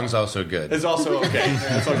Vilified. That song's also good. It's also okay.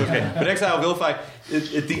 That song's okay. But Exile Vilified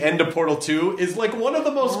at the end of Portal 2 is like one of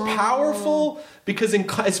the most powerful because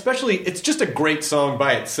especially it's just a great song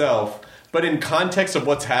by itself. But in context of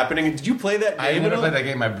what's happening, did you play that game? I never played that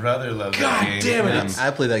game. My brother loved that game. God damn it! I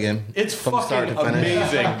played that game. It's from start fucking to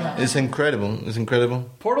finish. amazing. It's incredible.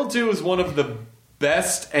 Portal 2 is one of the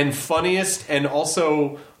best and funniest and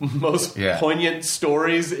also most poignant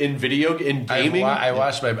stories in gaming. I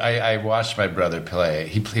watched my brother play.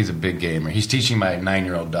 He's a big gamer. He's teaching my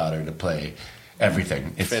 9-year-old daughter to play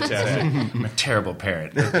everything. It's fantastic. I'm a terrible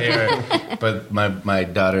parent. But my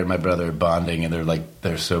daughter and my brother are bonding, and they're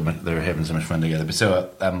having so much fun together. But so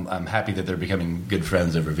I'm happy that they're becoming good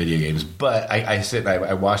friends over video games. But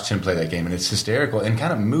I watched him play that game, and it's hysterical and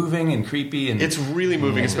kind of moving and creepy, and it's really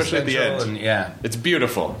moving, especially at the end. And, it's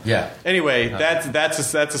beautiful. Yeah. Anyway, that's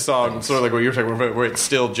a song sort of like what you were talking about, where it's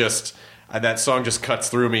still just. That song just cuts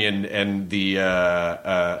through me, and the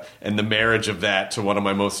marriage of that to one of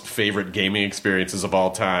my most favorite gaming experiences of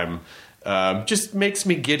all time just makes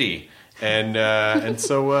me giddy. And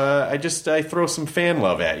so I throw some fan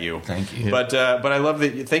love at you. Thank you. But I love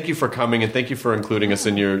that. Thank you for coming, and thank you for including us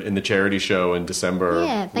in the charity show in December.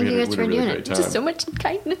 Yeah, thank you guys for doing it. Just so much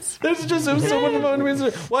kindness. There's just so much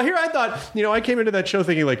fun. Well, here I thought, I came into that show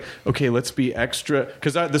thinking like, okay, let's be extra,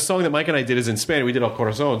 because the song that Mike and I did is in Spanish. We did El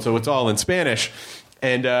Corazon, so it's all in Spanish.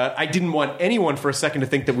 And I didn't want anyone for a second to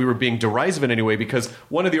think that we were being derisive in any way, because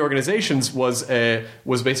one of the organizations was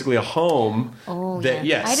basically a home. Oh, that,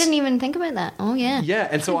 yeah. Yes. I didn't even think about that. Oh, yeah. Yeah,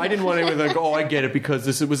 and so I didn't want anyone to go, oh, I get it, because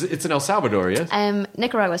it's in El Salvador, yes?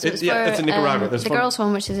 Nicaragua. So it's in Nicaragua. The Girls'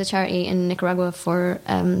 Home, which is a charity in Nicaragua for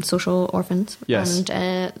social orphans. Yes.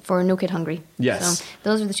 And for No Kid Hungry. Yes. So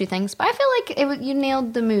those are the two things. But I feel like you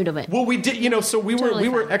nailed the mood of it. Well, we did, so we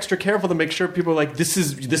were extra careful to make sure people were like, this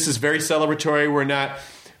is very celebratory. We're not.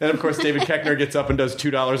 And of course, David Koechner gets up and does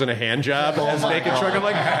 $2 and a hand job as Naked Truck. I'm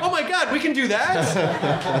like, oh my God, we can do that.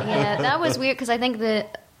 Yeah, that was weird, because I think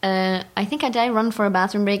I did run for a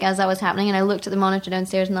bathroom break as that was happening, and I looked at the monitor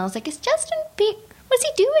downstairs and I was like, is Justin what's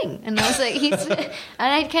he doing? And I was like, and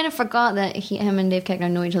I kind of forgot that him and Dave Koechner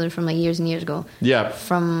know each other from like years and years ago. Yeah.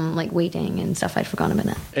 From like waiting and stuff. I'd forgotten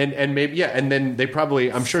about that. And maybe, and then they probably,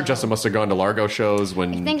 I'm sure Justin must have gone to Largo shows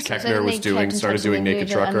when Koechner was started doing Naked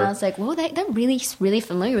Trucker. And I was like, whoa, they're really, really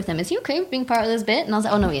familiar with him. Is he okay with being part of this bit? And I was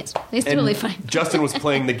like, oh no, he is. He's totally fine. Justin was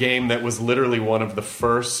playing the game that was literally one of the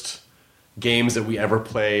first games that we ever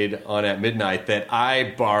played on At Midnight that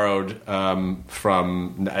I borrowed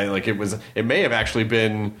from, it may have actually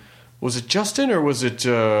been, was it Justin or was it,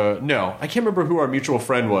 no, I can't remember who our mutual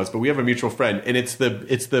friend was, but we have a mutual friend, and it's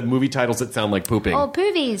the movie titles that sound like pooping. Oh,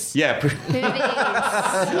 Poovies. Yeah. Poovies,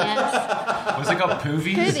 yes. Was it called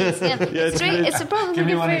Poovies? Poovies, yeah. It's great. It's a problem. Give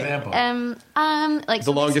me one example. Like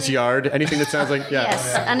The Longest Yard, anything that sounds like, yeah.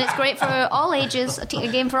 Yes, and it's great for all ages, a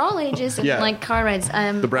game for all ages, like car rides.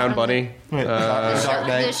 The Brown Bunny. Dark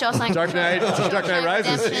Knight. Dark Knight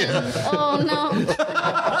Rises. Oh, no.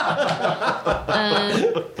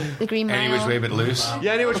 The Green Mile. Any Which Way But Loose.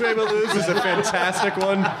 Yeah, Any Which Way But Loose is a fantastic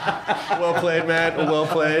one. Well played, Matt. Well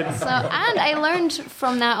played. So, and I learned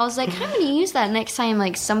from that, I was like, how do you use that next time,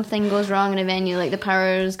 like, something goes wrong in a venue, like the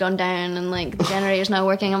power's gone down and, like, the generator's not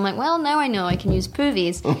working. I'm like, well, now I know I can use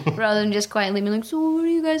Poovies rather than just quietly be like, so what are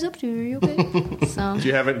you guys up to? Are you okay? So. Do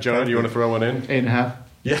you have it, John? Do you want to throw one in? 8.5.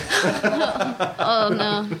 Yeah. Oh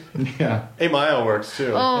no. Yeah. 8 Mile works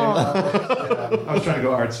too. Oh. I was trying to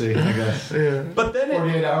go artsy, I guess. Yeah. But then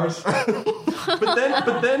 48 hours.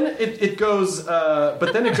 but then it goes.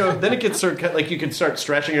 But then it goes. Then it gets sort of like you can start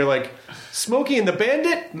stretching. You're like Smokey and the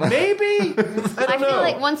Bandit, maybe. I feel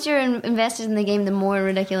like once you're invested in the game, the more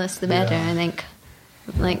ridiculous, the better. I think.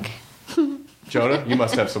 Like. Jonah, you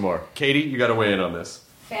must have some more. Katie, you got to weigh in on this.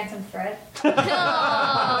 Phantom Thread.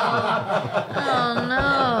 Oh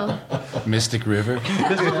no. Mystic River.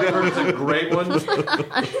 Mystic River is a great one.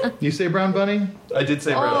 You say Brown Bunny? I did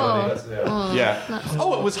say Brown Bunny. Yeah.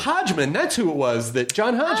 Oh, it was Hodgman. That's who it was. That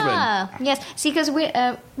John Hodgman. Ah, yes. See, because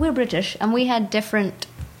we're British and we had a different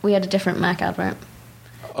Mac advert.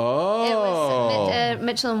 Oh. It was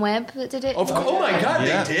Mitchell and Webb that did it. Oh my God,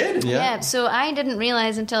 they did? Yeah. So I didn't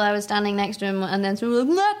realize until I was standing next to him, and then someone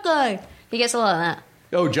was like, that guy. He gets a lot of that.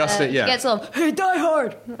 Oh, Justin, yeah. He gets a lot of, hey, Die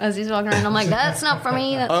Hard, as he's walking around. I'm like, that's not for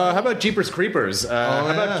me. How about Jeepers Creepers? How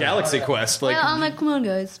about Galaxy Quest? Like, well, I'm like, come on,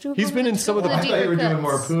 guys. He's been in some of the... I thought you were doing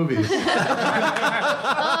more Poovies.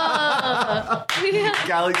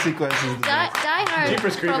 Galaxy Quest is the best. Die Hard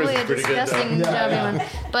Jeepers Creepers probably is a pretty good, disgusting though. jobby one.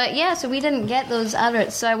 But yeah, so we didn't get those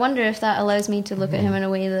adverts. So I wonder if that allows me to look at him in a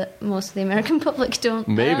way that most of the American public don't.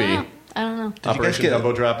 Maybe. I don't know. Operation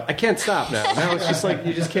Dumbo Drop. I can't stop now. Now it's just like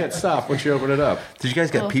you just can't stop once you open it up. Did you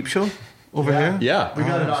guys get Peep Show over here? Yeah. We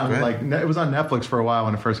got it on, it was on Netflix for a while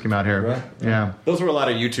when it first came out here. Right. Yeah. Those were a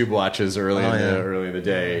lot of YouTube watches early in the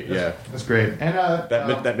day. Yeah. That's great. And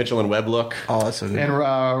that Mitchell and Webb look. Oh, that's so good. And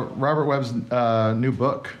Robert Webb's new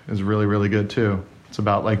book is really, really good too. It's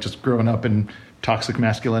about like just growing up in toxic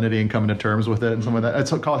masculinity and coming to terms with it and some of that.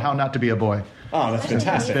 It's called How Not to Be a Boy. Oh, that's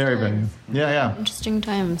fantastic. Very, very. Yeah. Interesting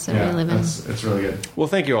times that we live in. It's really good. Well,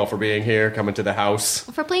 thank you all for being here, coming to the house.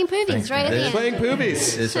 For playing Poovies, right at the end. Playing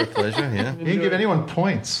Poovies. It's our pleasure, yeah. You didn't give anyone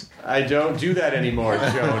points. I don't do that anymore,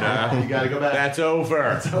 Jonah. You got to go back. That's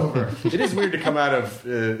over. It's over. It is weird to come out of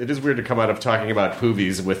talking about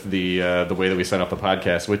Poovies with the way that we set up the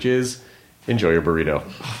podcast, which is enjoy your burrito.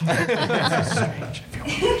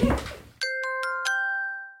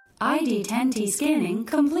 ID10T scanning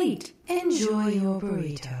complete. Enjoy your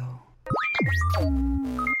burrito.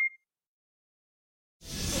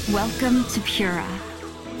 Welcome to Pura,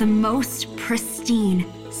 the most pristine,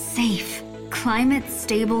 safe,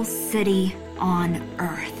 climate-stable city on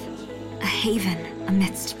Earth. A haven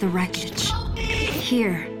amidst the wreckage.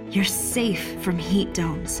 Here, you're safe from heat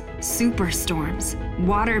domes, superstorms,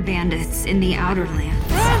 water bandits in the outer lands.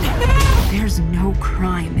 There's no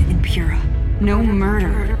crime in Pura. No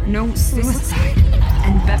murder, no suicide,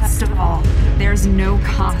 and best of all, there's no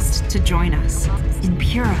cost to join us. In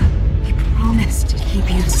Pura, we promise to keep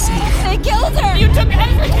you safe. They killed her! You took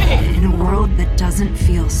everything! In a world that doesn't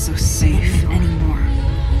feel so safe anymore,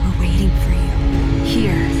 we're waiting for you,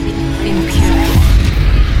 here in Pura.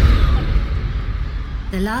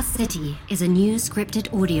 The Last City is a new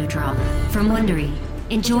scripted audio drama from Wondery.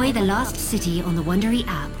 Enjoy The Last City on the Wondery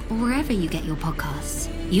app or wherever you get your podcasts.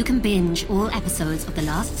 You can binge all episodes of The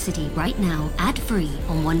Last City right now, ad-free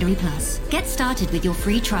on Wondery Plus. Get started with your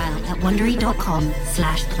free trial at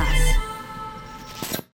Wondery.com/plus.